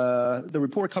the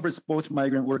report covers both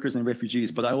migrant workers and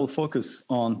refugees, but I will focus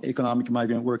on economic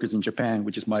migrant workers in Japan,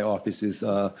 which is my office's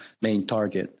main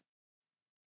target.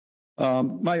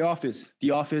 My office,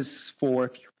 the Office for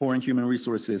Foreign Human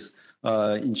Resources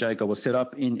in JICA, was set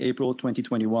up in April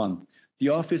 2021. The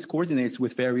office coordinates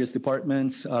with various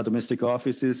departments, domestic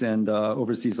offices, and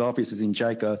overseas offices in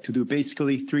JICA to do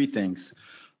basically three things: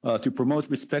 to promote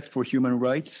respect for human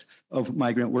rights of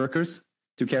migrant workers,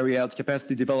 to carry out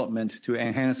capacity development to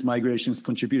enhance migration's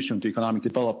contribution to economic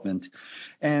development,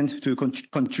 and to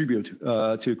contribute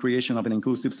to creation of an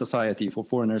inclusive society for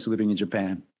foreigners living in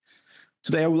Japan.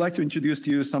 Today, I would like to introduce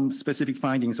to you some specific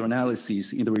findings or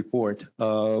analyses in the report,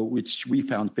 which we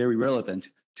found very relevant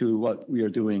to what we are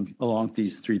doing along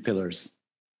these three pillars.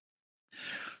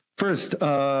 First,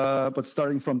 but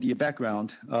starting from the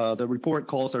background, the report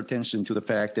calls our attention to the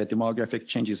fact that demographic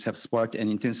changes have sparked an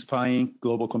intensifying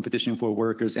global competition for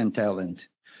workers and talent.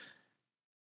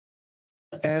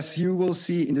 As you will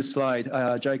see in this slide,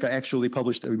 JICA actually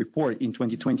published a report in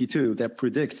 2022 that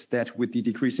predicts that with the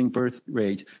decreasing birth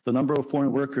rate, the number of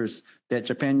foreign workers that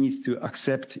Japan needs to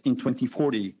accept in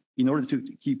 2040 in order to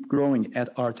keep growing at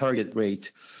our target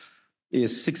rate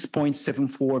is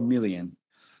 6.74 million.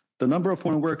 The number of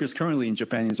foreign workers currently in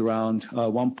Japan is around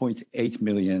 1.8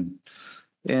 million.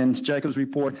 And JICA's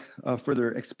report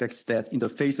further expects that in the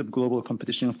face of global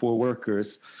competition for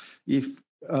workers, if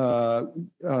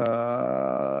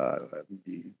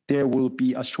there will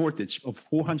be a shortage of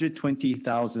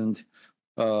 420,000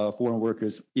 foreign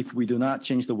workers if we do not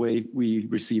change the way we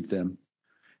receive them.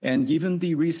 And given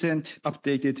the recent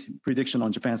updated prediction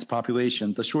on Japan's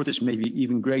population, the shortage may be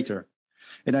even greater.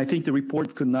 And I think the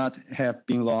report could not have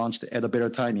been launched at a better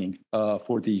timing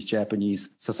for the Japanese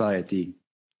society.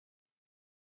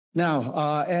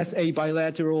 Now, as a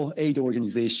bilateral aid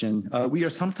organization, we are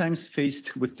sometimes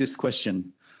faced with this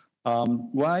question.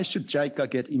 Why should JICA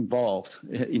get involved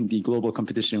in the global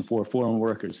competition for foreign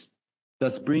workers?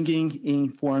 Does bringing in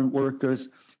foreign workers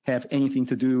have anything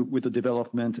to do with the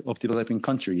development of developing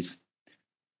countries?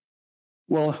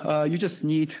 Well, you just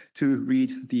need to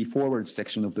read the forward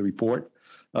section of the report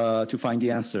to find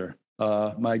the answer.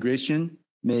 Migration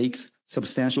makes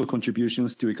substantial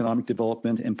contributions to economic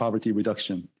development and poverty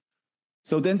reduction.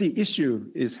 So then the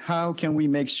issue is, how can we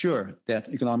make sure that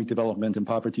economic development and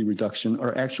poverty reduction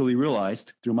are actually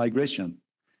realized through migration?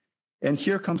 And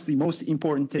here comes the most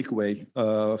important takeaway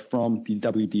from the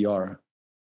WDR.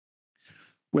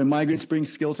 When migrants bring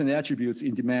skills and attributes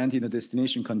in demand in a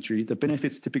destination country, the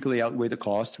benefits typically outweigh the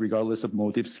cost, regardless of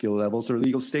motive, skill levels, or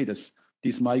legal status.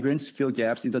 These migrants fill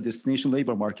gaps in the destination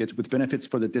labor market with benefits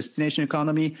for the destination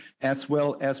economy, as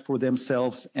well as for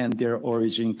themselves and their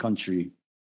origin country.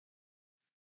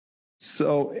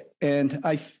 So, and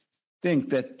I think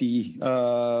that the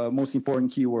most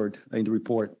important keyword in the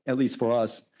report, at least for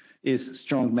us, is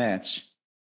strong match.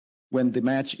 When the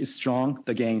match is strong,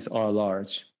 the gains are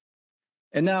large.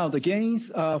 And now the gains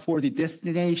for the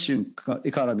destination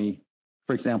economy,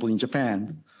 for example, in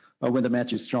Japan, when the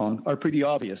match is strong, are pretty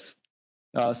obvious.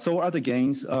 So are the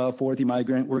gains for the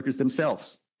migrant workers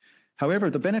themselves.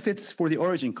 However, the benefits for the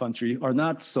origin country are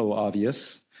not so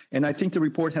obvious. And I think the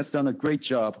report has done a great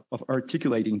job of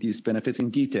articulating these benefits in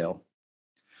detail.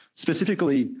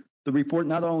 Specifically, the report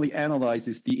not only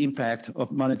analyzes the impact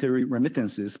of monetary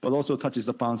remittances, but also touches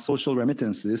upon social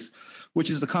remittances, which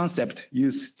is a concept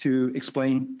used to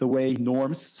explain the way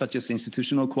norms such as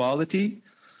institutional quality,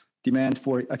 demand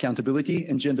for accountability,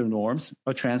 and gender norms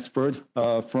are transferred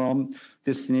from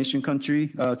destination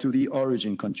country to the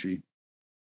origin country.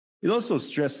 It also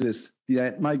stresses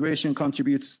that migration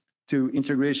contributes to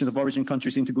integration of origin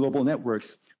countries into global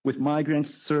networks, with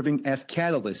migrants serving as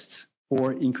catalysts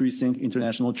for increasing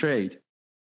international trade.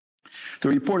 The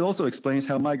report also explains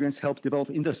how migrants help develop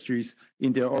industries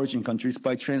in their origin countries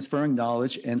by transferring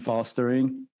knowledge and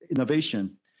fostering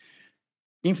innovation.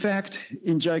 In fact,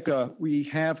 in JICA, we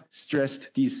have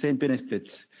stressed these same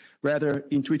benefits rather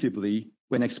intuitively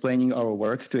when explaining our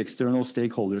work to external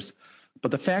stakeholders.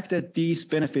 But the fact that these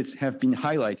benefits have been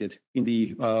highlighted in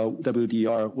the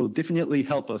WDR will definitely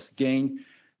help us gain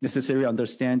necessary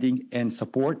understanding and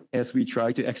support as we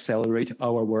try to accelerate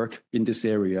our work in this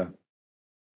area.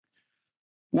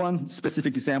 One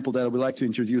specific example that I would like to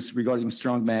introduce regarding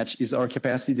strong match is our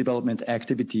capacity development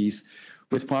activities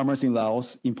with farmers in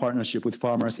Laos in partnership with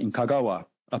farmers in Kagawa,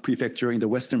 a prefecture in the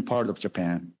western part of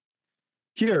Japan.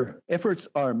 Here, efforts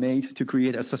are made to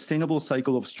create a sustainable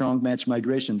cycle of strong match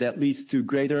migration that leads to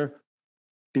greater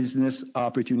business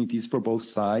opportunities for both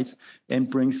sides and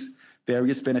brings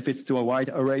various benefits to a wide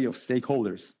array of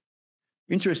stakeholders.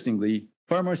 Interestingly,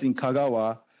 farmers in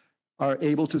Kagawa are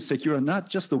able to secure not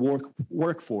just the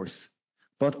workforce,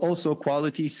 but also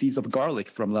quality seeds of garlic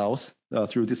from Laos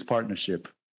through this partnership.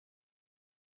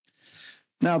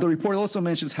 Now, the report also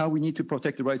mentions how we need to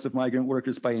protect the rights of migrant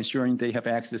workers by ensuring they have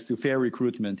access to fair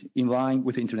recruitment in line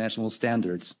with international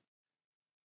standards.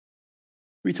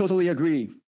 We totally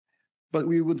agree. But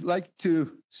we would like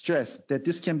to stress that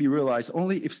this can be realized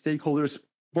only if stakeholders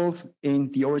both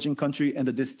in the origin country and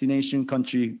the destination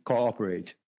country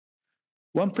cooperate.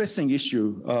 One pressing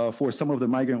issue for some of the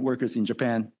migrant workers in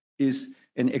Japan is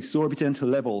an exorbitant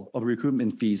level of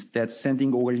recruitment fees that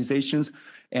sending organizations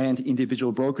and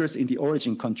individual brokers in the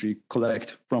origin country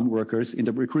collect from workers in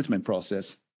the recruitment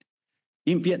process.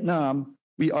 In Vietnam,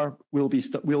 we'll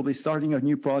be starting a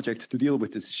new project to deal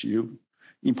with this issue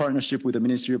in partnership with the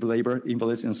Ministry of Labor,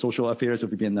 Invalids, and Social Affairs of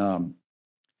Vietnam.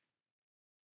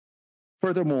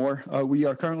 Furthermore, we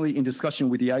are currently in discussion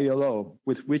with the ILO,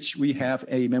 with which we have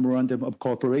a memorandum of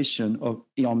cooperation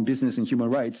on business and human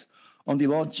rights on the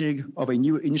launching of a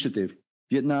new initiative,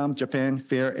 Vietnam-Japan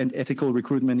Fair and Ethical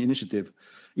Recruitment Initiative,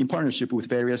 in partnership with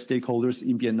various stakeholders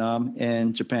in Vietnam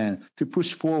and Japan to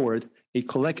push forward a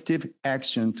collective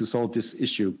action to solve this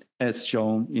issue, as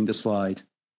shown in the slide.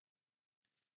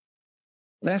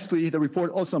 Lastly, the report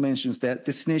also mentions that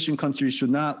destination countries should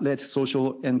not let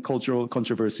social and cultural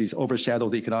controversies overshadow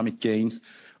the economic gains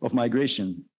of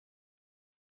migration.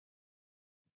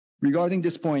 Regarding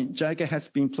this point, JICA has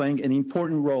been playing an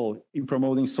important role in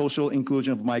promoting social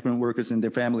inclusion of migrant workers and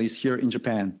their families here in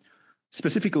Japan.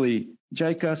 Specifically,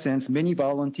 JICA sends many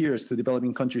volunteers to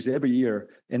developing countries every year,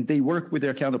 and they work with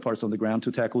their counterparts on the ground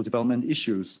to tackle development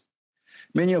issues.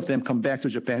 Many of them come back to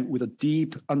Japan with a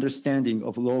deep understanding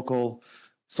of local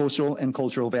social and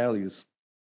cultural values.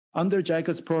 Under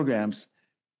JICA's programs,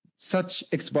 such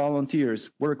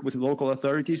ex-volunteers work with local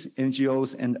authorities,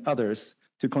 NGOs, and others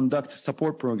to conduct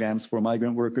support programs for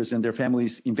migrant workers and their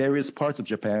families in various parts of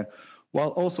Japan, while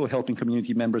also helping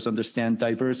community members understand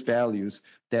diverse values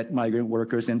that migrant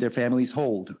workers and their families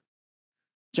hold.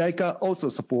 JICA also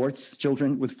supports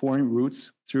children with foreign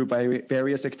roots through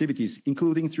various activities,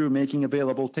 including through making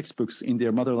available textbooks in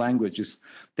their mother languages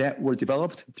that were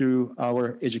developed through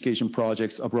our education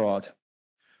projects abroad.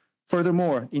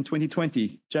 Furthermore, in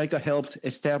 2020, JICA helped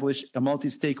establish a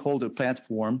multi-stakeholder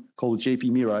platform called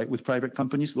JP Mirai with private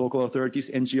companies, local authorities,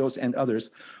 NGOs, and others,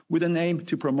 with an aim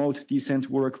to promote decent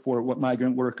work for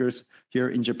migrant workers here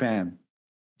in Japan.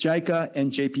 JICA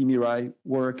and JP Mirai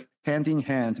work hand in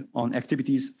hand on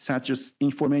activities such as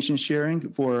information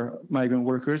sharing for migrant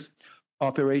workers,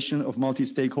 operation of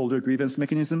multi-stakeholder grievance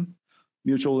mechanism,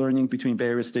 mutual learning between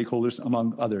various stakeholders,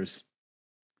 among others.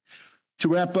 To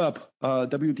wrap up,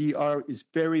 WDR is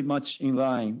very much in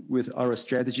line with our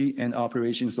strategy and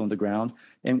operations on the ground,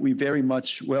 and we very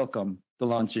much welcome the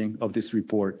launching of this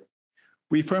report.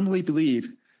 We firmly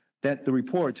believe that the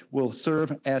report will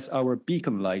serve as our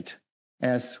beacon light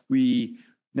as we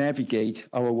navigate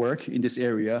our work in this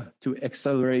area to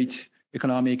accelerate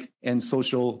economic and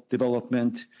social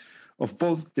development of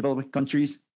both developing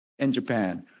countries and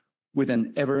Japan with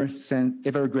an ever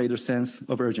greater sense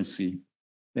of urgency.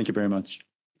 Thank you very much.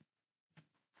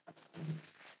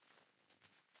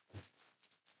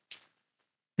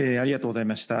 ありがとうござい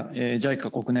ました。JICA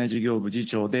国内事業部次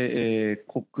長で、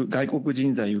外国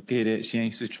人材受け入れ支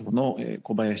援室長の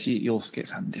小林洋介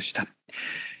さんでした。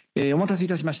お待たせい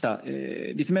たしました。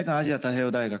立命館アジア太平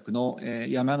洋大学の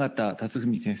山形達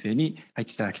文先生に入っ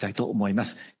ていただきたいと思いま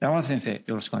す。山形先生、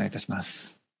よろしくお願いいたしま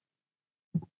す。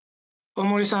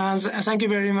Omori-san, thank you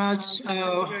very much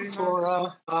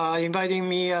for inviting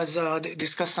me as a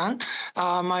discussant.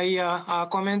 My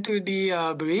comment will be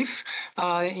brief,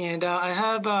 and I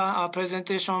have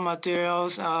presentation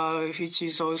materials which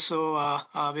is also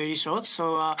very short,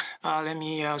 so let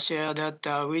me share that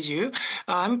with you.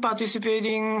 I'm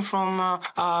participating from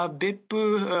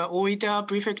Beppu, Oita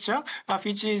Prefecture,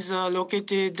 which is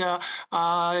located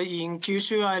in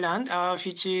Kyushu Island,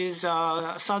 which is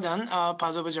southern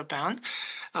part of Japan.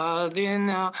 I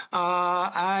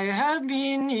have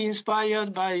been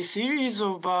inspired by a series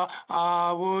of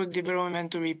World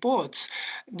Development Reports.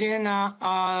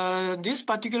 This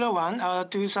particular one,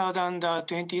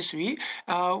 2023,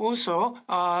 also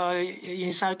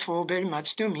insightful very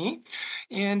much to me.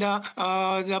 And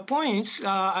the points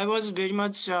I was very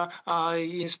much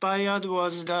inspired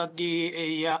was that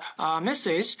the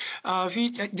message,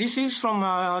 this is from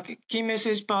a key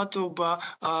message part of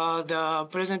the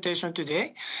presentation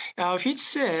today, which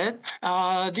said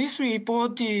this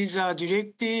report is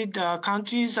directed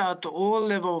countries at all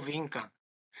levels of income.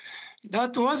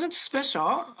 That wasn't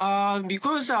special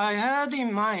because I had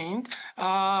in mind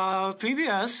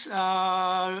previous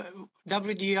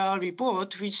WDR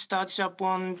report which touched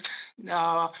upon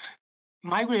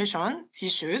migration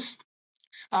issues.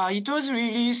 It was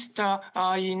released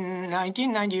in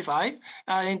 1995,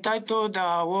 entitled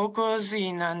Workers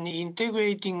in an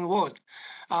Integrating World.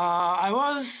 I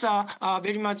was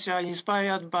very much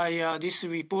inspired by this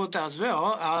report as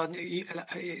well,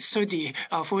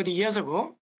 40 years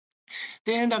ago.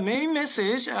 Then the main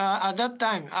message at that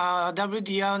time,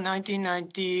 WDR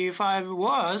 1995,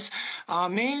 was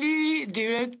mainly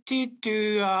directed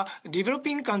to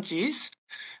developing countries,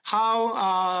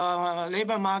 how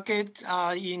labor market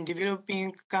in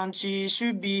developing countries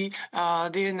should be,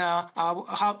 then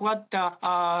what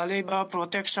labor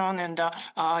protection and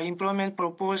employment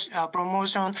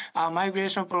promotion,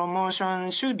 migration promotion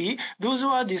should be. Those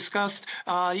were discussed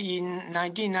in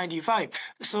 1995.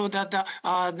 So that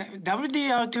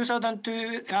WDR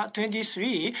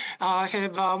 2023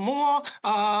 have more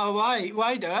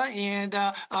wider and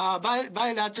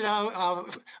bilateral,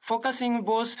 focusing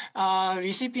both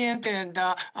recipient and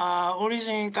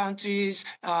origin countries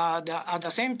at the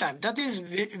same time. That is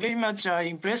very much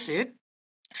impressive.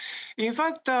 In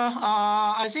fact,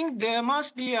 I think there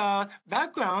must be a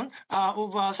background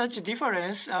of such a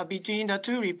difference between the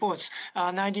two reports,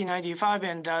 1995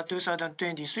 and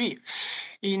 2023.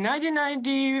 In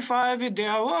 1995,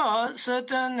 there were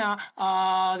certain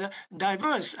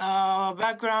diverse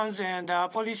backgrounds and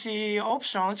policy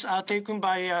options taken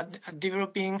by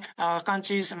developing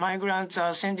countries, migrants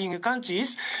sending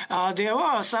countries. There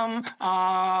were some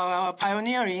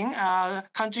pioneering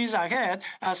countries ahead,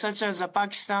 such as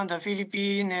Pakistan, the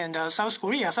Philippines, and South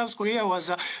Korea. South Korea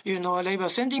was, labor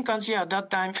sending country at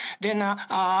that time. Then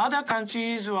other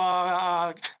countries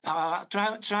were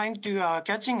trying to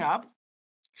catching up.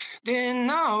 Then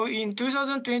now in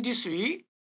 2023,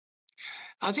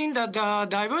 I think that the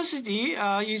diversity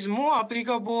is more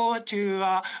applicable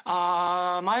to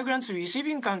migrants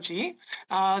receiving country.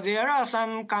 There are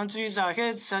some countries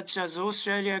ahead, such as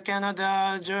Australia,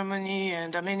 Canada, Germany,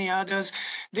 and many others.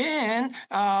 Then,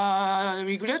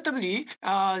 regrettably,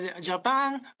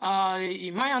 Japan,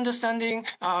 in my understanding,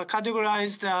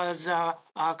 categorized as a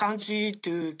country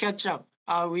to catch up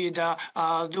with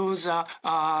those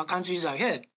countries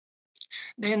ahead.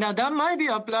 Then that might be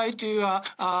applied to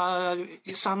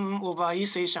some of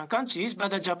East Asian countries,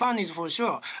 but Japan is for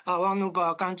sure one of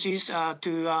our countries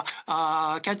to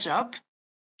catch up.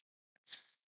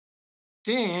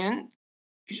 Then,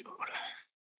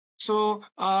 so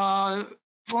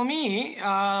for me,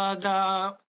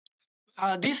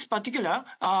 this particular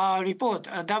report,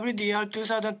 WDR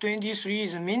 2023,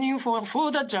 is meaningful for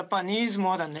the Japanese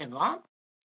more than ever.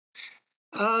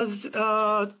 As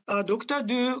Dr.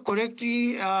 Du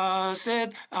correctly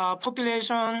said,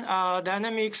 population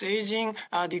dynamics, aging,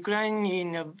 decline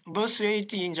in birth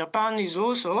rate in Japan is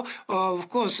also, of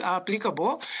course,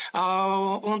 applicable.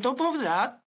 On top of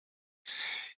that,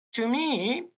 to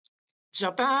me,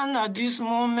 Japan at this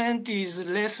moment is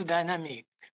less dynamic,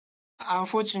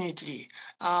 unfortunately.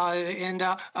 And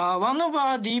one of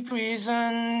our deep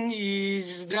reasons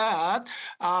is that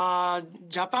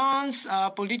Japan's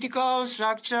political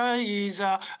structure is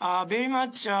very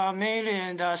much male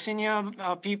and senior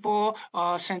people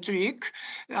centric.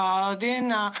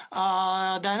 Then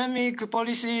dynamic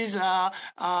policies are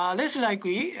less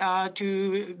likely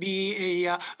to be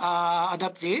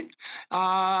adapted.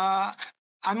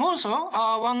 I'm also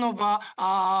one of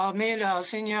male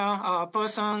senior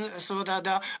person, so that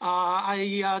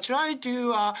I try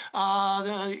to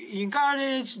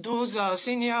encourage those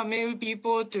senior male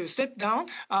people to step down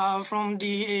from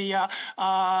the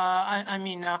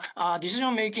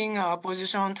decision-making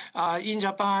position in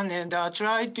Japan, and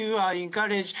try to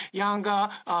encourage younger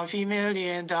female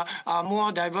and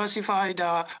more diversified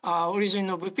origin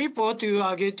of people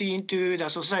to get into the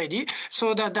society,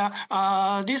 so that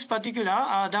this particular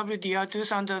WDR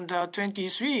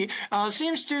 2023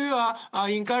 seems to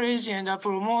encourage and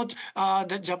promote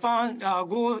that Japan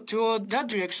go toward that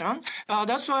direction.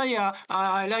 That's why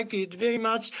I like it very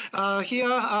much.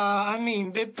 Here I'm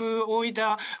in Beppu,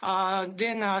 Oita.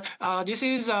 Then this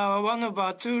is one of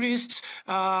our tourists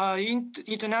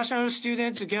international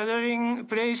students gathering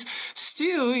place.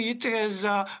 Still, it has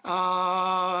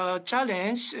a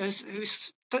challenge.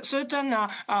 Certain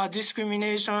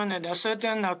discrimination and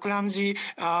certain clumsy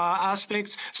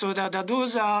aspects, so that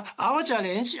those are our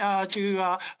challenge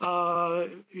to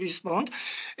respond.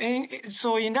 And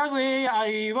so in that way,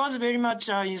 I was very much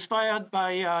inspired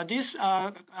by this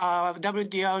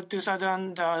WDR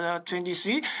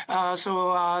 2023.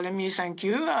 So let me thank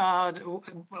you,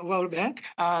 World Bank.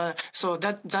 So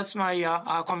that's my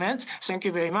comment. Thank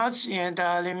you very much. And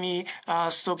let me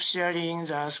stop sharing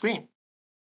the screen.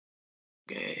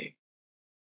 Okay.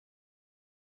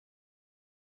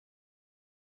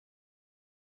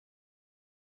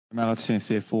 Yamagata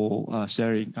Sensei, for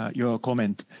sharing your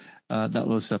comment. That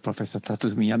was Professor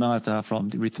Tatsufumi Yamagata from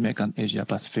the Ritsumeikan Asia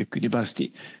Pacific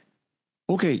University.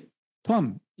 Okay,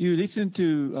 Tom, you listened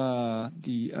to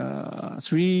the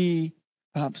three,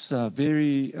 perhaps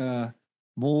very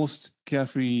most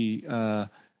carefully,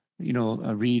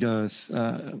 readers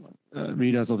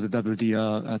of the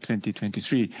WDR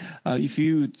 2023. If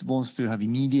you want to have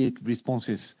immediate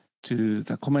responses to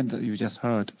the comment that you just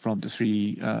heard from the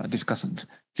three discussants,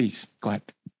 please go ahead.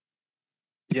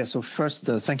 Yeah, so first,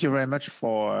 thank you very much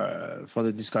for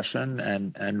the discussion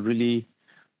and really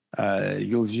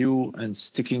your view and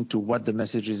sticking to what the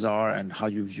messages are and how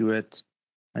you view it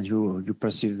and you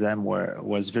perceive them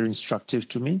was very instructive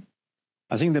to me.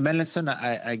 I think the main lesson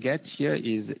I get here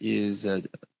is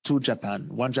to Japan.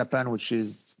 One Japan, which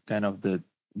is kind of the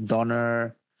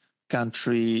donor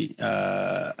country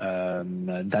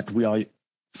that we are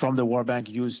from the World Bank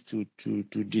used to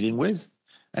dealing with,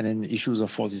 and then issues of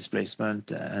forced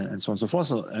displacement and so on and so forth.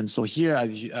 So here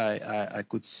I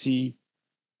could see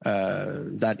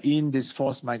that in this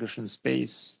forced migration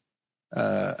space,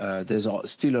 there's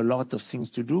still a lot of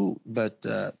things to do, but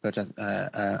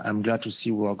I'm glad to see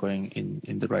we're going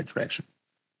in the right direction.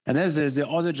 And then there's the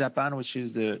other Japan, which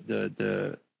is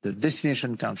the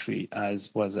destination country,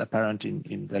 as was apparent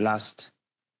in the last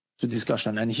two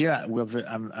discussion. And here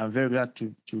I'm very glad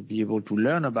to be able to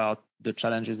learn about the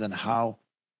challenges and how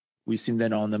we see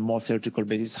them on a more theoretical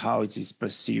basis, how it is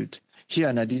perceived here.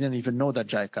 And I didn't even know that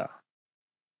JICA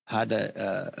had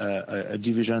a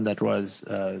division that was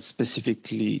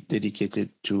specifically dedicated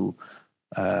to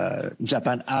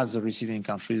Japan as a receiving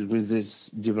country with this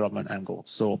development angle.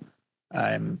 So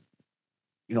I'm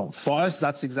for us,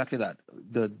 that's exactly that.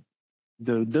 The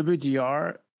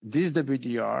WDR, this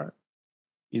WDR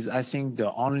is, I think,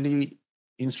 the only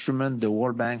instrument the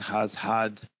World Bank has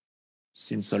had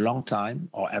since a long time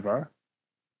or ever,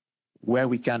 where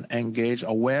we can engage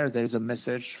or where there's a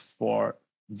message for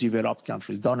developed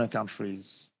countries, donor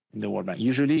countries in the World Bank.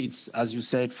 Usually it's, as you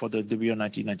said, for the WDR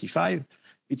 1995,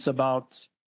 it's about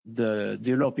the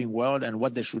developing world and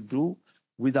what they should do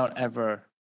without ever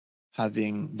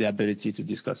having the ability to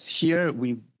discuss. Here,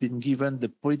 we've been given the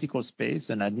political space,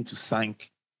 and I need to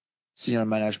thank senior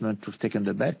management who've taken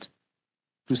the bet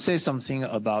to say something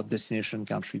about destination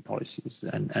country policies.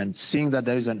 And seeing that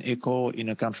there is an echo in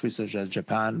a country such as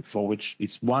Japan, for which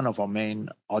it's one of our main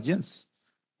audience,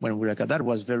 when we look at that,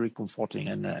 was very comforting.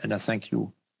 And I thank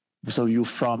you. So you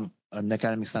from an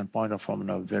academic standpoint or from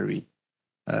a very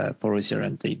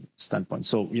policy-oriented standpoint.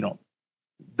 So,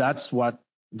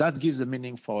 that gives a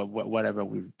meaning for whatever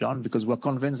we've done, because we're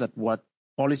convinced that what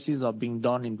policies are being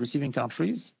done in receiving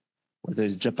countries, whether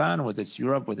it's Japan, whether it's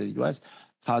Europe, whether it's the US,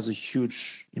 has a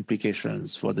huge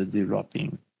implications for the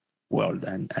developing world.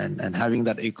 And having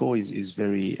that echo is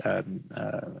very,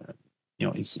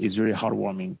 it's very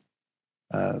heartwarming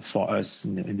for us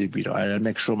in the bureau. I'll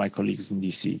make sure my colleagues in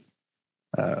DC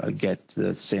get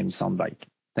the same soundbite.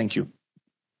 Thank you.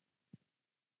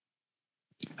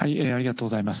 はい、ありがとうご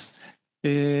ざいます。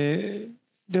で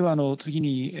は次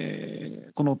に、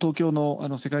この東京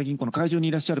の世界銀行の会場に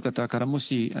いらっしゃる方からも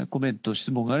しコメント、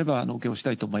質問があればお受けをし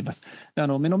たいと思います。目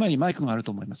の前にマイクがある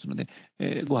と思いますので、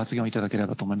ご発言をいただけれ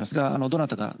ばと思いますが、どな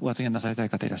たかご発言なさりたい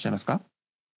方いらっしゃいますか？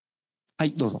は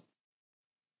い、どうぞ。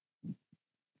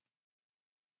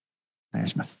お願い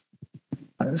します。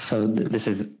So this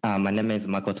is my name is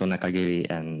Makoto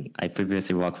Nakagiri, and I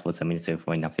previously worked for the Ministry of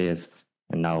Foreign Affairs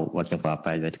and now working for a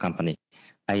private company.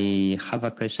 I have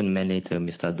a question mainly to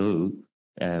Mr. Du,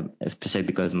 especially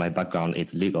because my background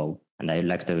is legal, and I'd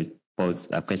like to pose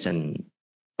a question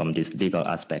from this legal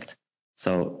aspect.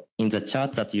 So in the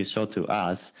chart that you showed to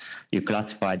us, you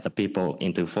classified the people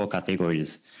into 4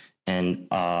 categories. And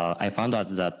I found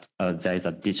out that there is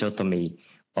a dichotomy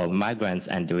of migrants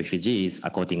and refugees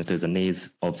according to the needs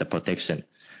of the protection.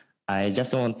 I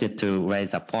just wanted to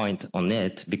raise a point on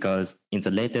it because in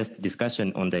the latest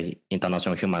discussion on the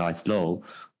international human rights law,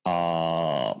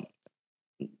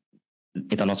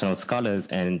 international scholars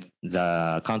and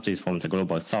the countries from the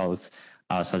global south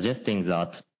are suggesting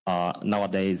that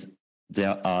nowadays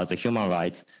there are the human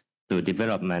rights to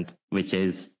development, which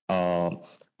is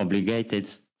obligated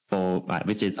for,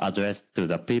 which is addressed to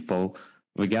the people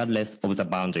regardless of the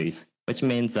boundaries, which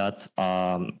means that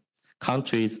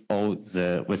countries owe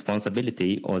the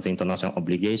responsibility or the international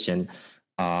obligation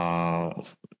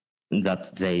that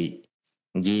they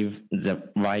give the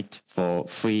right for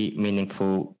free,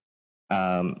 meaningful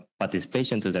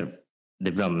participation to the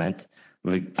development,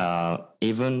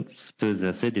 even to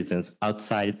the citizens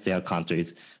outside their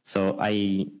countries. So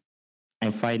I'm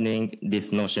finding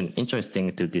this notion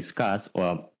interesting to discuss,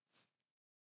 or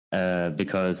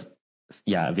because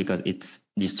it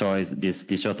destroys this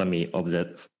dichotomy of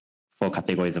the 4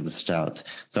 categories of the chart.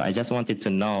 So I just wanted to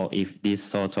know if this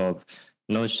sort of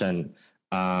notion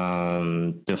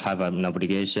to have an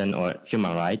obligation or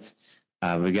human rights,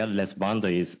 regardless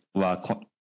boundaries, were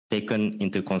taken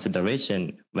into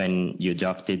consideration when you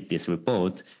drafted this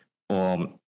report,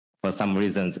 or for some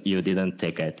reasons you didn't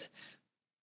take it.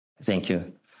 Thank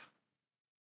you.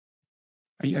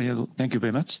 Thank you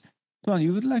very much. So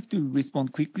you would like to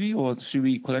respond quickly, or should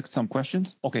we collect some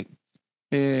questions? Okay.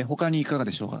 他にいかが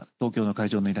でしょうか？東京の会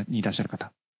場にいらっしゃる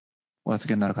方、ご発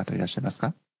言のある方いらっしゃいます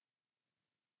か？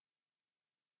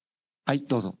はい、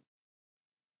どうぞ。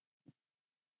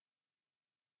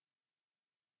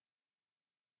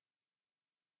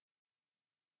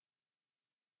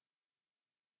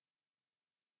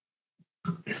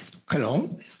Hello,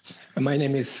 my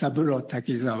name is Saburo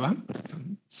Takizawa.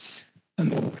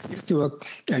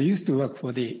 I used to work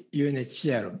for the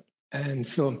UNHCR, and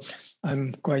so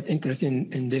I'm quite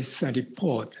interested in this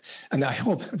report. And I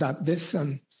hope that this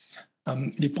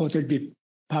report will be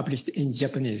published in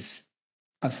Japanese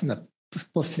as soon as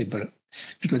possible,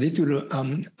 because it will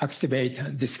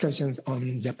activate discussions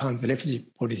on Japan's refugee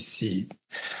policy.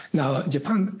 Now,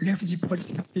 Japan's refugee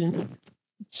policy has been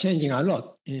changing a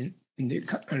lot in the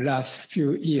last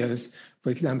few years.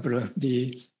 For example,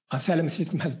 the asylum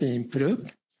system has been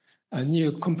improved. A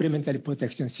new complementary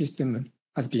protection system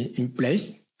has been in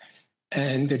place,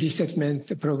 and the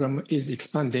resettlement program is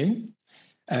expanding.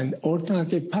 And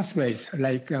alternative pathways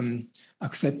like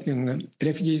accepting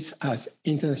refugees as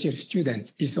international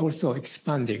students is also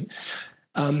expanding.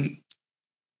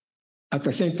 at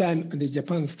the same time, the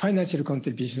Japan's financial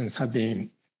contributions have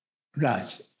been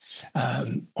large,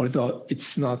 although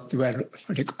it's not well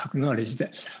acknowledged.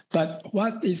 But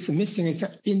what is missing is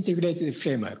an integrated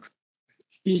framework.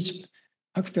 Each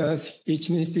actors, each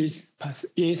ministry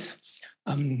is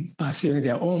pursuing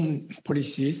their own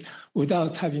policies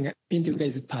without having an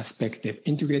integrated perspective,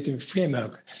 integrated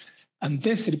framework. And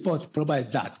this report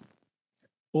provides that,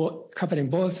 covering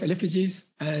both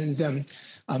refugees and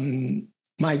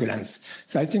migrants.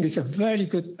 So I think it's a very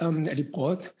good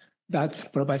report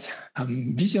that provides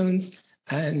visions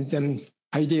and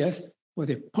ideas for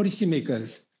the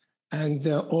policymakers and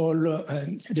all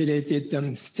related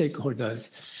stakeholders.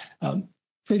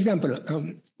 For example,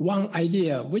 one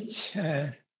idea which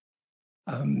I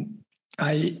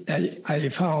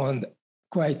found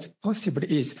quite possible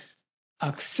is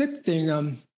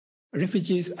accepting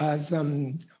refugees as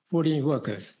foreign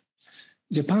workers.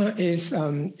 Japan is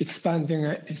expanding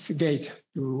its gate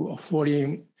to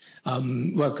foreign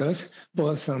workers,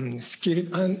 both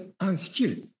skilled and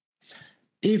unskilled.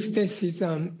 If this is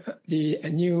the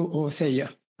new, or say,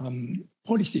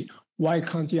 policy, why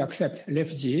can't you accept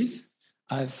refugees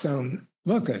as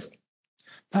workers?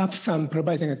 Perhaps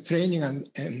providing a training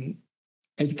and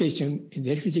education in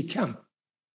the refugee camp.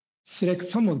 Select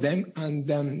some of them and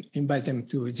invite them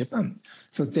to Japan.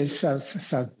 So this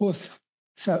serves both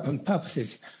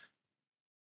purposes,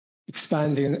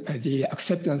 expanding the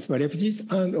acceptance for refugees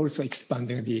and also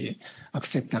expanding the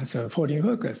acceptance of foreign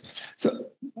workers. So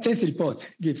this report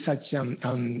gives such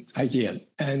an idea.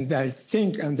 And I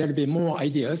think there will be more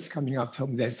ideas coming out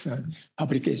from this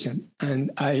publication. And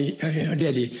I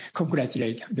really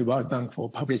congratulate the World Bank for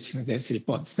publishing this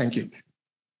report. Thank you.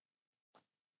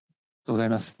 ありがとうござい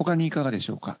ます。他にいかがでし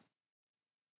ょうか。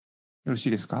よろし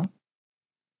いですか。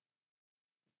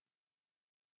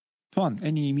Tuan,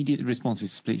 any immediate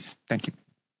responses, please? Thank you.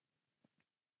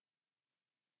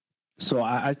 So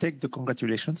I'll take the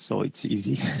congratulations, so it's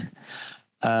easy.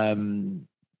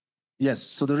 Yes,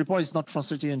 so the report is not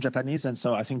translated in Japanese, and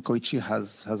so I think Koichi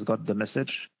has got the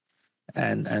message.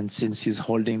 And since he's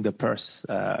holding the purse,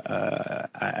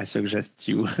 I suggest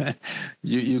you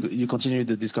continue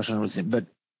the discussion with him. But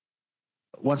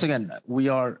once again, we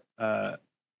are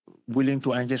willing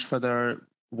to engage further,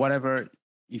 whatever.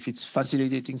 If it's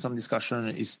facilitating some discussion,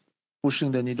 is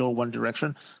pushing the needle one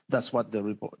direction, that's what the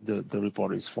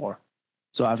report is for.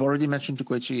 So I've already mentioned to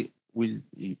Koichi,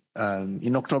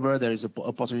 in October, there is an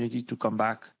opportunity to come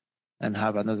back and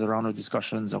have another round of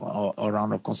discussions or a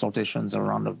round of consultations, a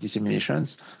round of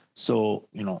disseminations. So,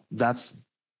 that's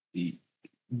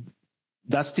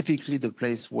typically the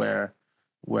place where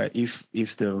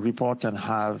if the report can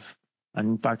have an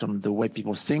impact on the way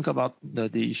people think about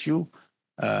the issue,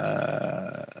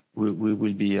 we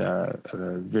will be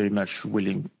very much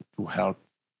willing to help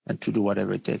and to do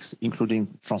whatever it takes,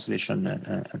 including translation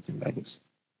and things like this.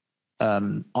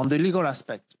 On the legal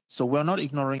aspect, so we're not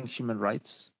ignoring human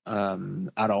rights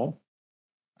at all.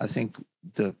 I think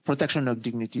the protection of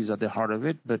dignity is at the heart of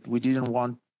it, but we didn't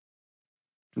want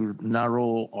to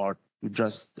narrow or to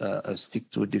just stick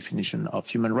to a definition of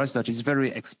human rights that is very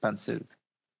expansive,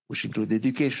 which includes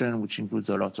education, which includes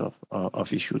a lot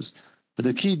of issues. But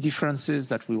the key differences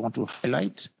that we want to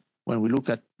highlight when we look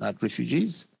at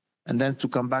refugees, and then to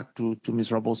come back to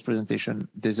Ms. Robles' presentation,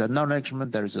 there's an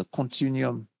acknowledgement there is a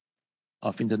continuum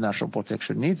of international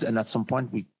protection needs, and at some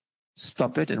point we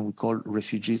stop it and we call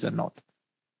refugees and not.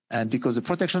 And because the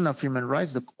protection of human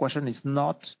rights, the question is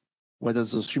not whether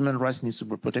those human rights need to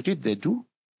be protected, they do,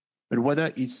 but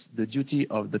whether it's the duty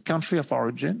of the country of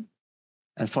origin,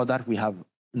 and for that we have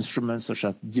instruments such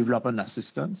as development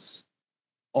assistance,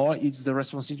 or it's the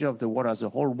responsibility of the world as a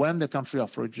whole when the country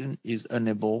of origin is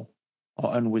unable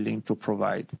or unwilling to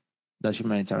provide that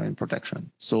humanitarian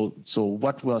protection. So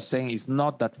what we're saying is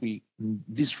not that we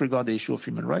disregard the issue of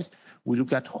human rights. We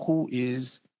look at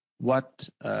what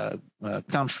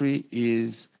country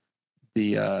is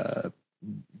the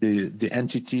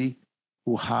entity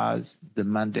who has the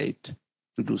mandate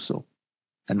to do so.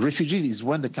 And refugees is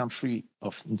when the country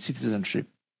of citizenship,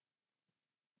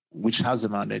 which has a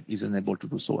mandate, is unable to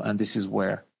do so. And this is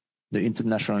where the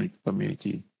international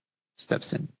community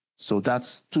steps in. So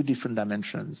that's two different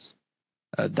dimensions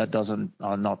that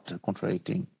are not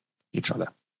contradicting each other.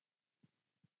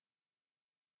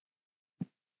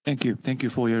 Thank you. Thank you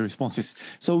for your responses.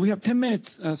 So we have 10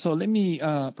 minutes. So let me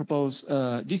propose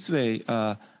this way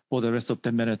for the rest of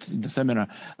 10 minutes in the seminar.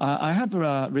 I have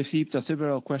received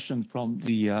several questions from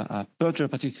the virtual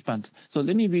participants. So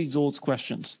let me read those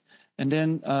questions. And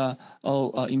then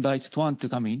I'll invite Tuan to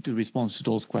come in to respond to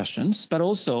those questions. But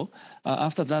also,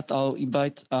 after that, I'll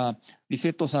invite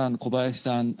Lisette-san,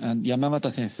 Kobayashi-san, and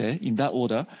Yamagata-sensei, in that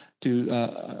order,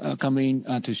 to come in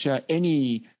to share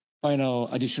any final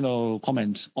additional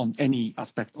comments on any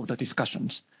aspect of the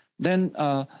discussions. Then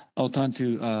I'll turn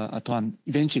to Tuan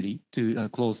eventually to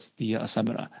close the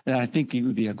seminar. And I think it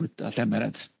will be a good 10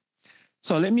 minutes.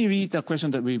 So let me read the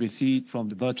question that we received from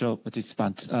the virtual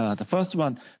participant. The first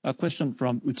one, a question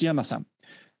from Uchiyama-san.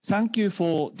 Thank you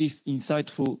for these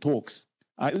insightful talks.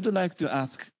 I would like to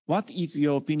ask, what is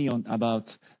your opinion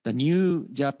about the new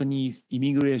Japanese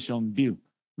immigration bill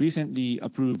recently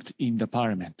approved in the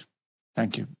parliament?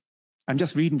 Thank you. I'm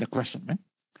just reading the question, right?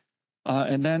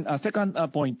 And then a second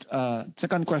point,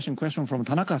 second question from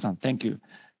Tanaka-san. Thank you.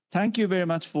 Thank you very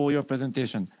much for your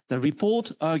presentation. The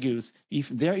report argues if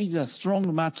there is a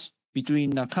strong match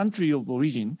between a country of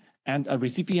origin and a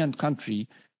recipient country,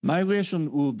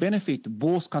 migration will benefit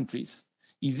both countries.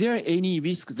 Is there any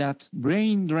risk that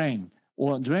brain drain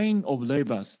or drain of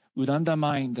labors would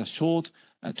undermine the short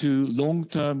to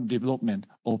long-term development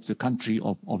of the country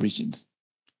of origins?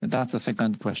 And that's the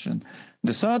second question.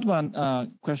 The third one,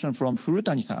 question from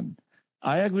Furutani-san.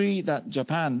 I agree that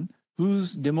Japan,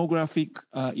 whose demographic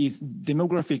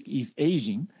is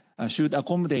aging, should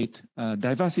accommodate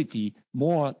diversity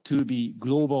more to be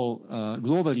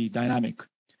globally dynamic.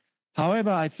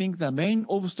 However, I think the main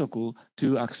obstacle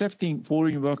to accepting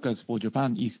foreign workers for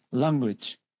Japan is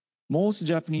language. Most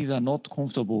Japanese are not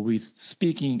comfortable with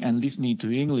speaking and listening to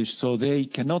English, so they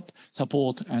cannot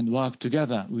support and work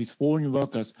together with foreign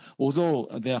workers, although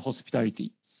their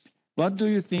hospitality. What do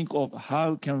you think of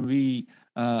how can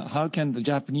the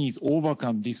Japanese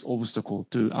overcome this obstacle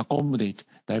to accommodate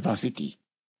diversity?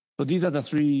 So these are the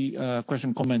three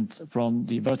comments from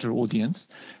the virtual audience.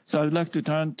 So I'd like to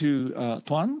turn to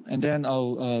Tuan, and then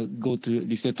I'll go to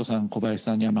Lisette-san,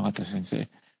 Kobayashi-san, Yamagata-sensei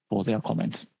for their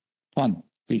comments. Tuan,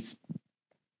 please.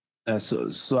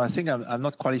 So I think I'm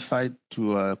not qualified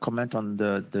to comment on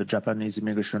the Japanese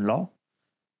immigration law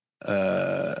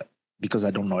because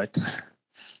I don't know it.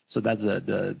 So that's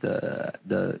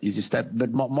the easy step.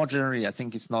 But more generally, I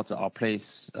think it's not our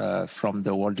place from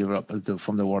the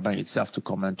World Bank itself to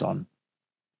comment on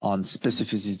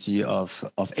specificity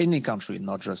of any country,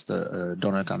 not just a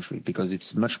donor country, because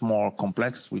it's much more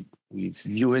complex. We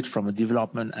view it from a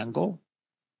development angle,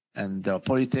 and there are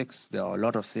politics. There are a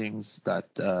lot of things that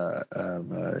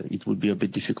it would be a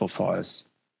bit difficult for us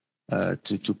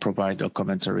to provide a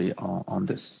commentary on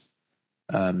this.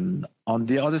 On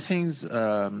the other things,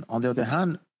 on the other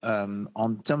hand,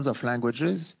 on terms of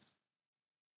languages,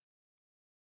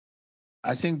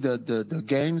 I think the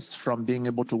gains from being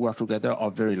able to work together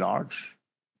are very large.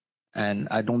 And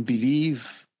I don't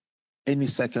believe any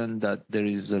second that there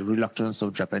is a reluctance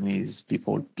of Japanese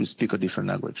people to speak a different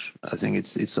language. I think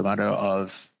it's a matter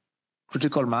of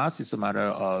critical mass. It's a matter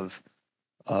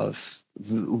of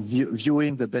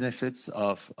viewing the benefits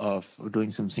of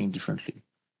doing something differently.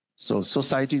 So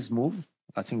societies move.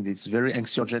 I think it's very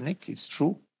anxiogenic. It's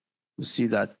true. We see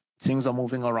that things are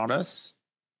moving around us.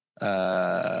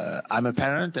 I'm a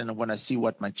parent, and when I see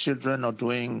what my children are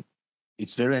doing,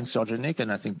 it's very anxiogenic.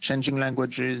 And I think changing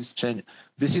languages,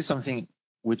 this is something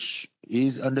which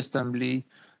is understandably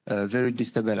very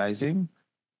destabilizing.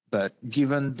 But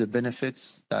given the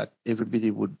benefits that everybody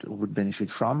would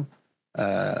benefit from,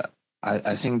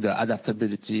 I think the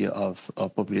adaptability of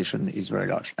population is very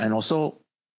large. And also,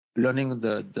 learning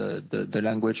the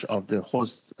language of the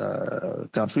host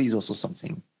country is also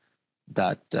something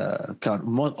that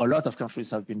a lot of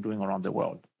countries have been doing around the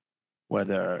world,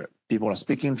 whether people are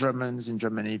speaking German in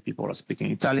Germany, people are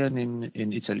speaking Italian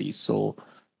in Italy. So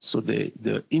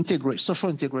the social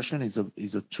integration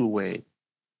is a two-way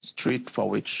street for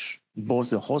which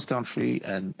both the host country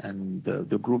and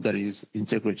the group that is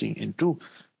integrating into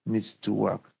needs to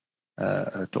work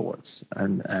towards.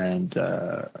 And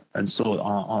so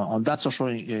on that social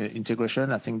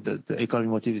integration, I think the economic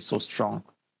motive is so strong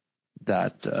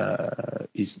that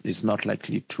is not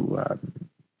likely to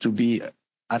be,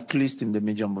 at least in the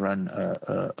medium run,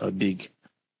 a big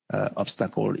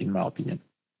obstacle, in my opinion.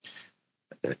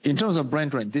 In terms of brain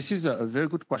drain, this is a very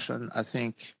good question. I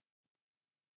think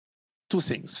two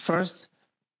things. First,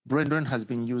 brain drain has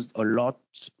been used a lot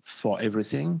for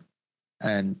everything.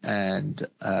 And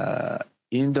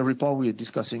in the report, we are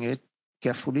discussing it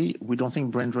carefully. We don't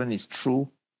think brain drain is true.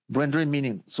 Brain drain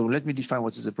meaning, so let me define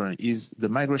what is a brain, is the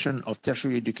migration of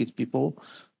tertiary educated people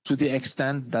to the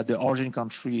extent that the origin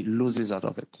country loses out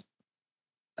of it.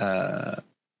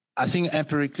 I think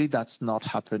empirically that's not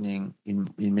happening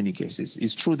in many cases.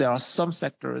 It's true there are some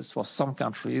sectors for some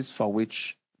countries for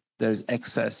which there's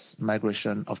excess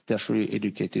migration of tertiary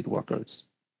educated workers.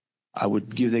 I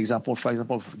would give the example, for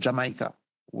example, of Jamaica,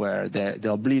 where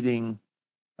they're bleeding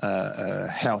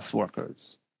health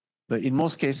workers. But in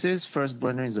most cases, first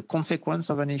brain drain is a consequence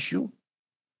of an issue,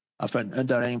 of an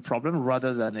underlying problem,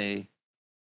 rather than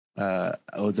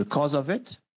or the cause of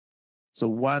it. So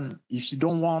one, if you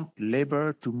don't want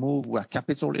labor to move where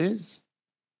capital is,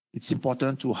 it's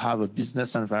important to have a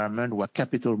business environment where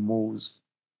capital moves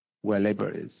where labor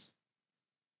is.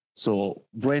 So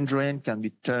brain drain can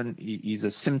be is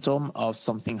a symptom of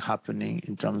something happening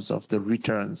in terms of the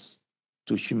returns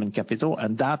to human capital,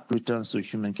 and that returns to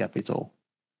human capital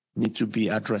need to be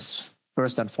addressed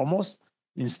first and foremost,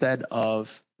 instead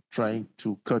of trying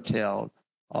to curtail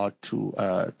or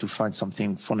to find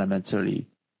something fundamentally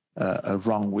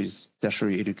wrong with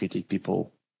tertiary educated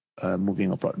people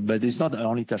moving abroad. But it's not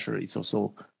only tertiary; it's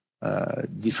also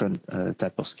different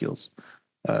type of skills.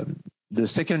 The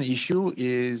second issue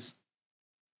is,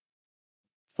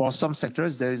 for some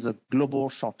sectors, there is a global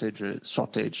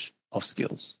shortage of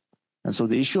skills. And so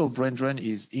the issue of brain drain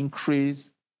is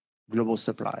increased global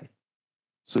supply.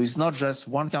 So it's not just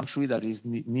one country that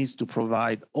needs to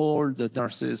provide all the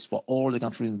nurses for all the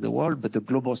countries in the world, but the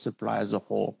global supply as a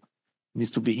whole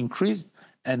needs to be increased.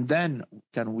 And then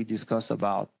can we discuss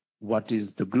about what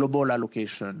is the global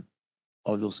allocation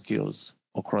of those skills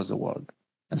across the world?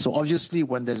 And so obviously,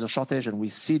 when there's a shortage, and we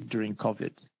see it during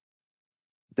COVID,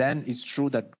 then it's true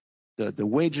that the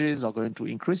wages are going to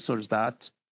increase, such that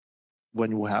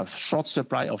when you have short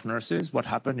supply of nurses, what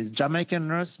happened is Jamaican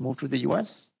nurses move to the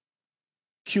US,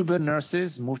 Cuban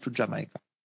nurses move to Jamaica.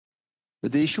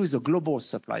 But the issue is a global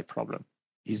supply problem.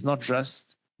 It's not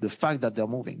just the fact that they're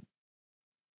moving.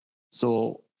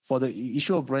 So for the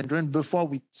issue of brain drain, before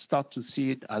we start to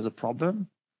see it as a problem,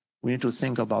 we need to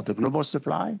think about the global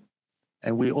supply.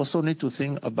 And we also need to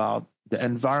think about the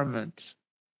environment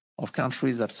of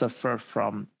countries that suffer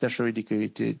from tertiary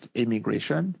educated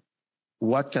immigration.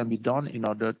 What can be done in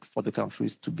order for the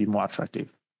countries to be more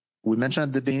attractive? We mentioned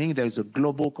at the beginning, there is a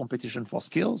global competition for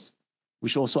skills,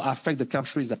 which also affect the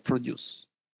countries that produce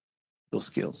those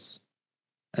skills.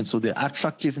 And so the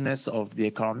attractiveness of the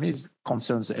economies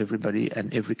concerns everybody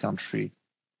and every country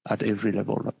at every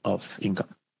level of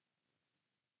income.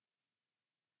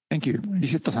 Thank you.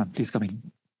 Lisette-san, please come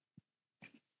in.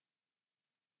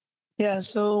 Yeah,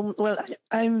 so, well,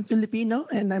 I'm Filipino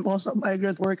and I'm also a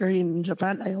migrant worker in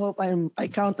Japan. I hope I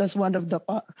count as one of the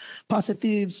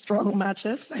positive, strong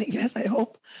matches, I guess, I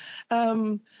hope.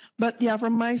 But yeah,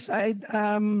 from my side,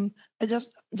 I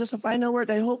just a final word.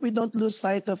 I hope we don't lose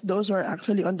sight of those who are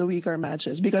actually on the weaker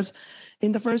matches, because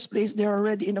in the first place, they're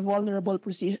already in a vulnerable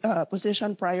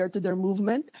position prior to their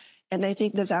movement. And I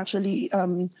think that's actually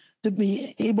to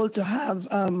be able to have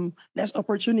less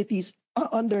opportunities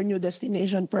on their new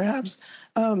destination, perhaps.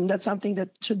 That's something that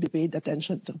should be paid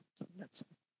attention to. So that's all.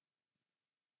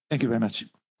 Thank you very much.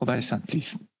 Kobayashi-san,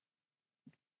 please.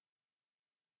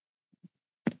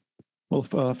 Well,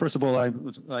 first of all, I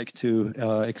would like to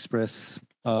express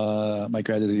my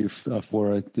gratitude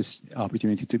for this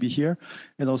opportunity to be here.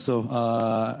 And also,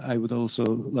 I would also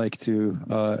like to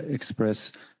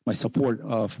express my support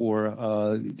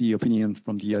for the opinion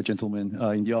from the gentleman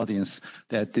in the audience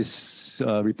that this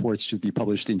report should be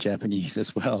published in Japanese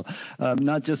as well.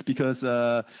 Not just because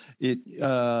it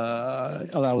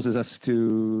allows us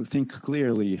to think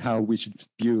clearly how we should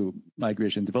view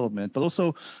migration development, but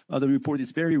also the report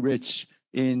is very rich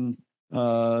in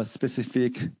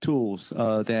specific tools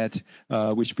that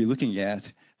we should be looking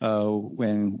at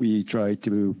when we try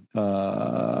to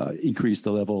increase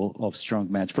the level of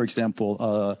strong match. For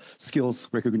example, skills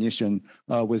recognition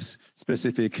with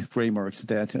specific frameworks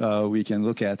that we can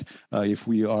look at if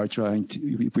we are going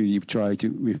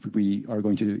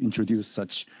to introduce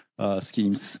such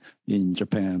schemes in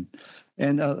Japan.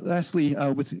 And lastly,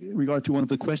 with regard to one of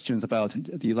the questions about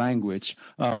the language,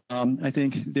 I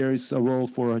think there is a role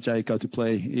for JICA to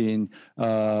play in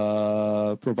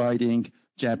providing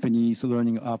Japanese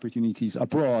learning opportunities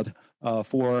abroad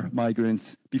for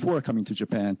migrants before coming to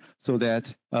Japan, so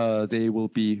that they will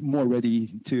be more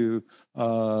ready to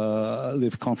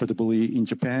live comfortably in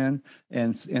Japan,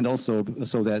 and also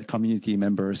so that community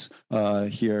members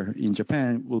here in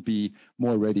Japan will be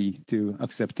more ready to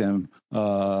accept them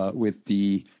with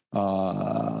the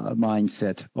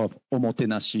mindset of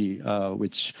omotenashi,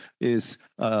 which is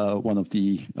one of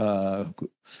the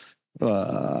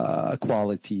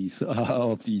qualities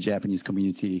of the Japanese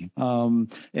community.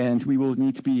 And we will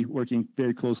need to be working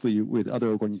very closely with other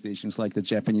organizations like the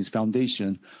Japanese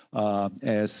Foundation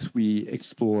as we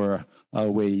explore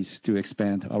ways to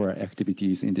expand our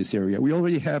activities in this area. We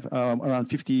already have around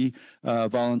 50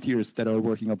 volunteers that are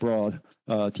working abroad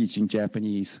teaching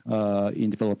Japanese in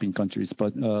developing countries,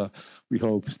 but we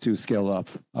hope to scale up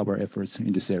our efforts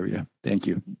in this area. Thank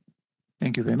you.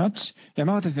 Thank you very much.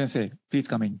 Yamagata Sensei, please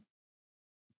come in.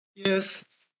 Yes,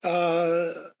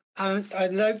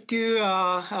 I'd like to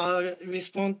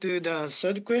respond to the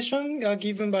third question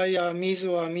given by Ms.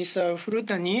 or Mr.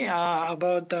 Furutani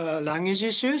about language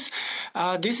issues.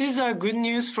 This is good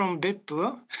news from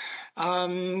Beppu.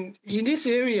 In this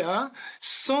area,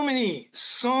 so many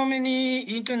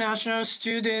international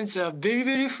students are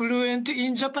very fluent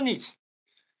in Japanese,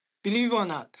 believe it or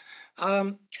not.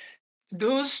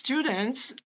 Those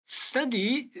students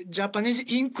study Japanese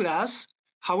in class.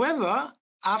 However,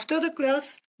 after the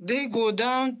class, they go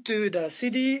down to the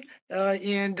city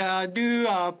and do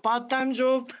a part-time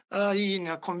job in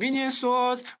a convenience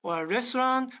stores or a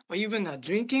restaurant or even a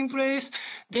drinking place.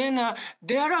 Then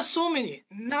there are so many,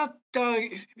 not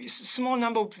a small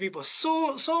number of people,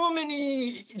 so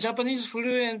many Japanese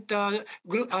fluent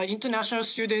international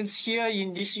students here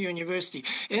in this university.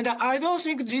 And I don't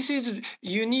think this is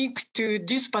unique to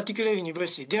this particular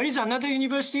university. There is another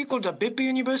university called the Beppu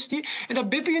University, and the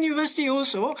Beppu University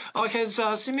also has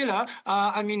a similar,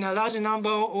 a large number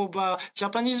of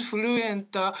Japanese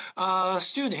fluent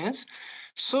students.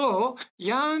 So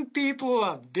young people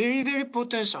are very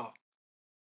potential,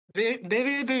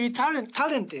 very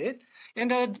talented,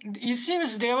 and it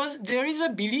seems there is a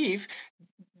belief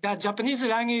that Japanese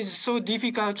language is so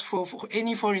difficult for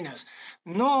any foreigners.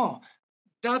 No,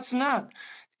 that's not.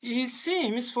 It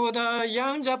seems for the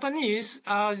young Japanese,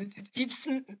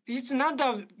 it's not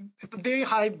a very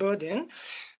high burden.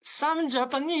 Some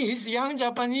young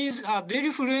Japanese are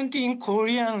very fluent in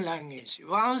Korean language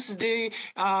once they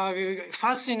are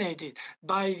fascinated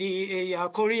by the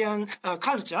Korean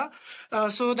culture.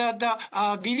 So that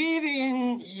believe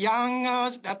in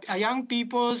young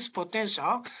people's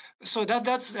potential. So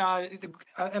that's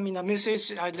a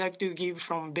message I'd like to give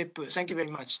from Beppu. Thank you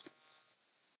very much.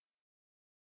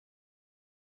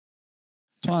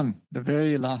 Juan, the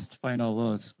very last final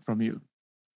words from you.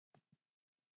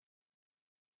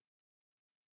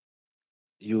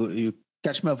 You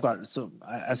catch me off guard. So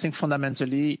I think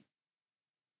fundamentally,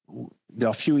 there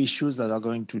are a few issues that are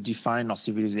going to define our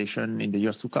civilization in the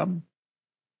years to come.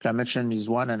 Climate change is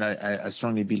one, and I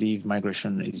strongly believe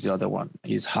migration is the other one,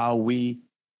 is how we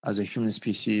as a human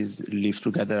species live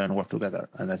together and work together.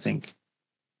 And I think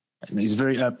it's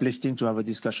very uplifting to have a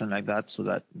discussion like that, so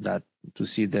that to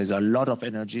see there's a lot of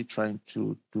energy trying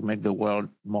to make the world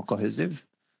more cohesive.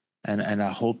 And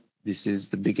I hope this is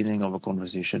the beginning of a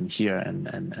conversation here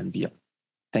and beyond.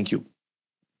 Thank you.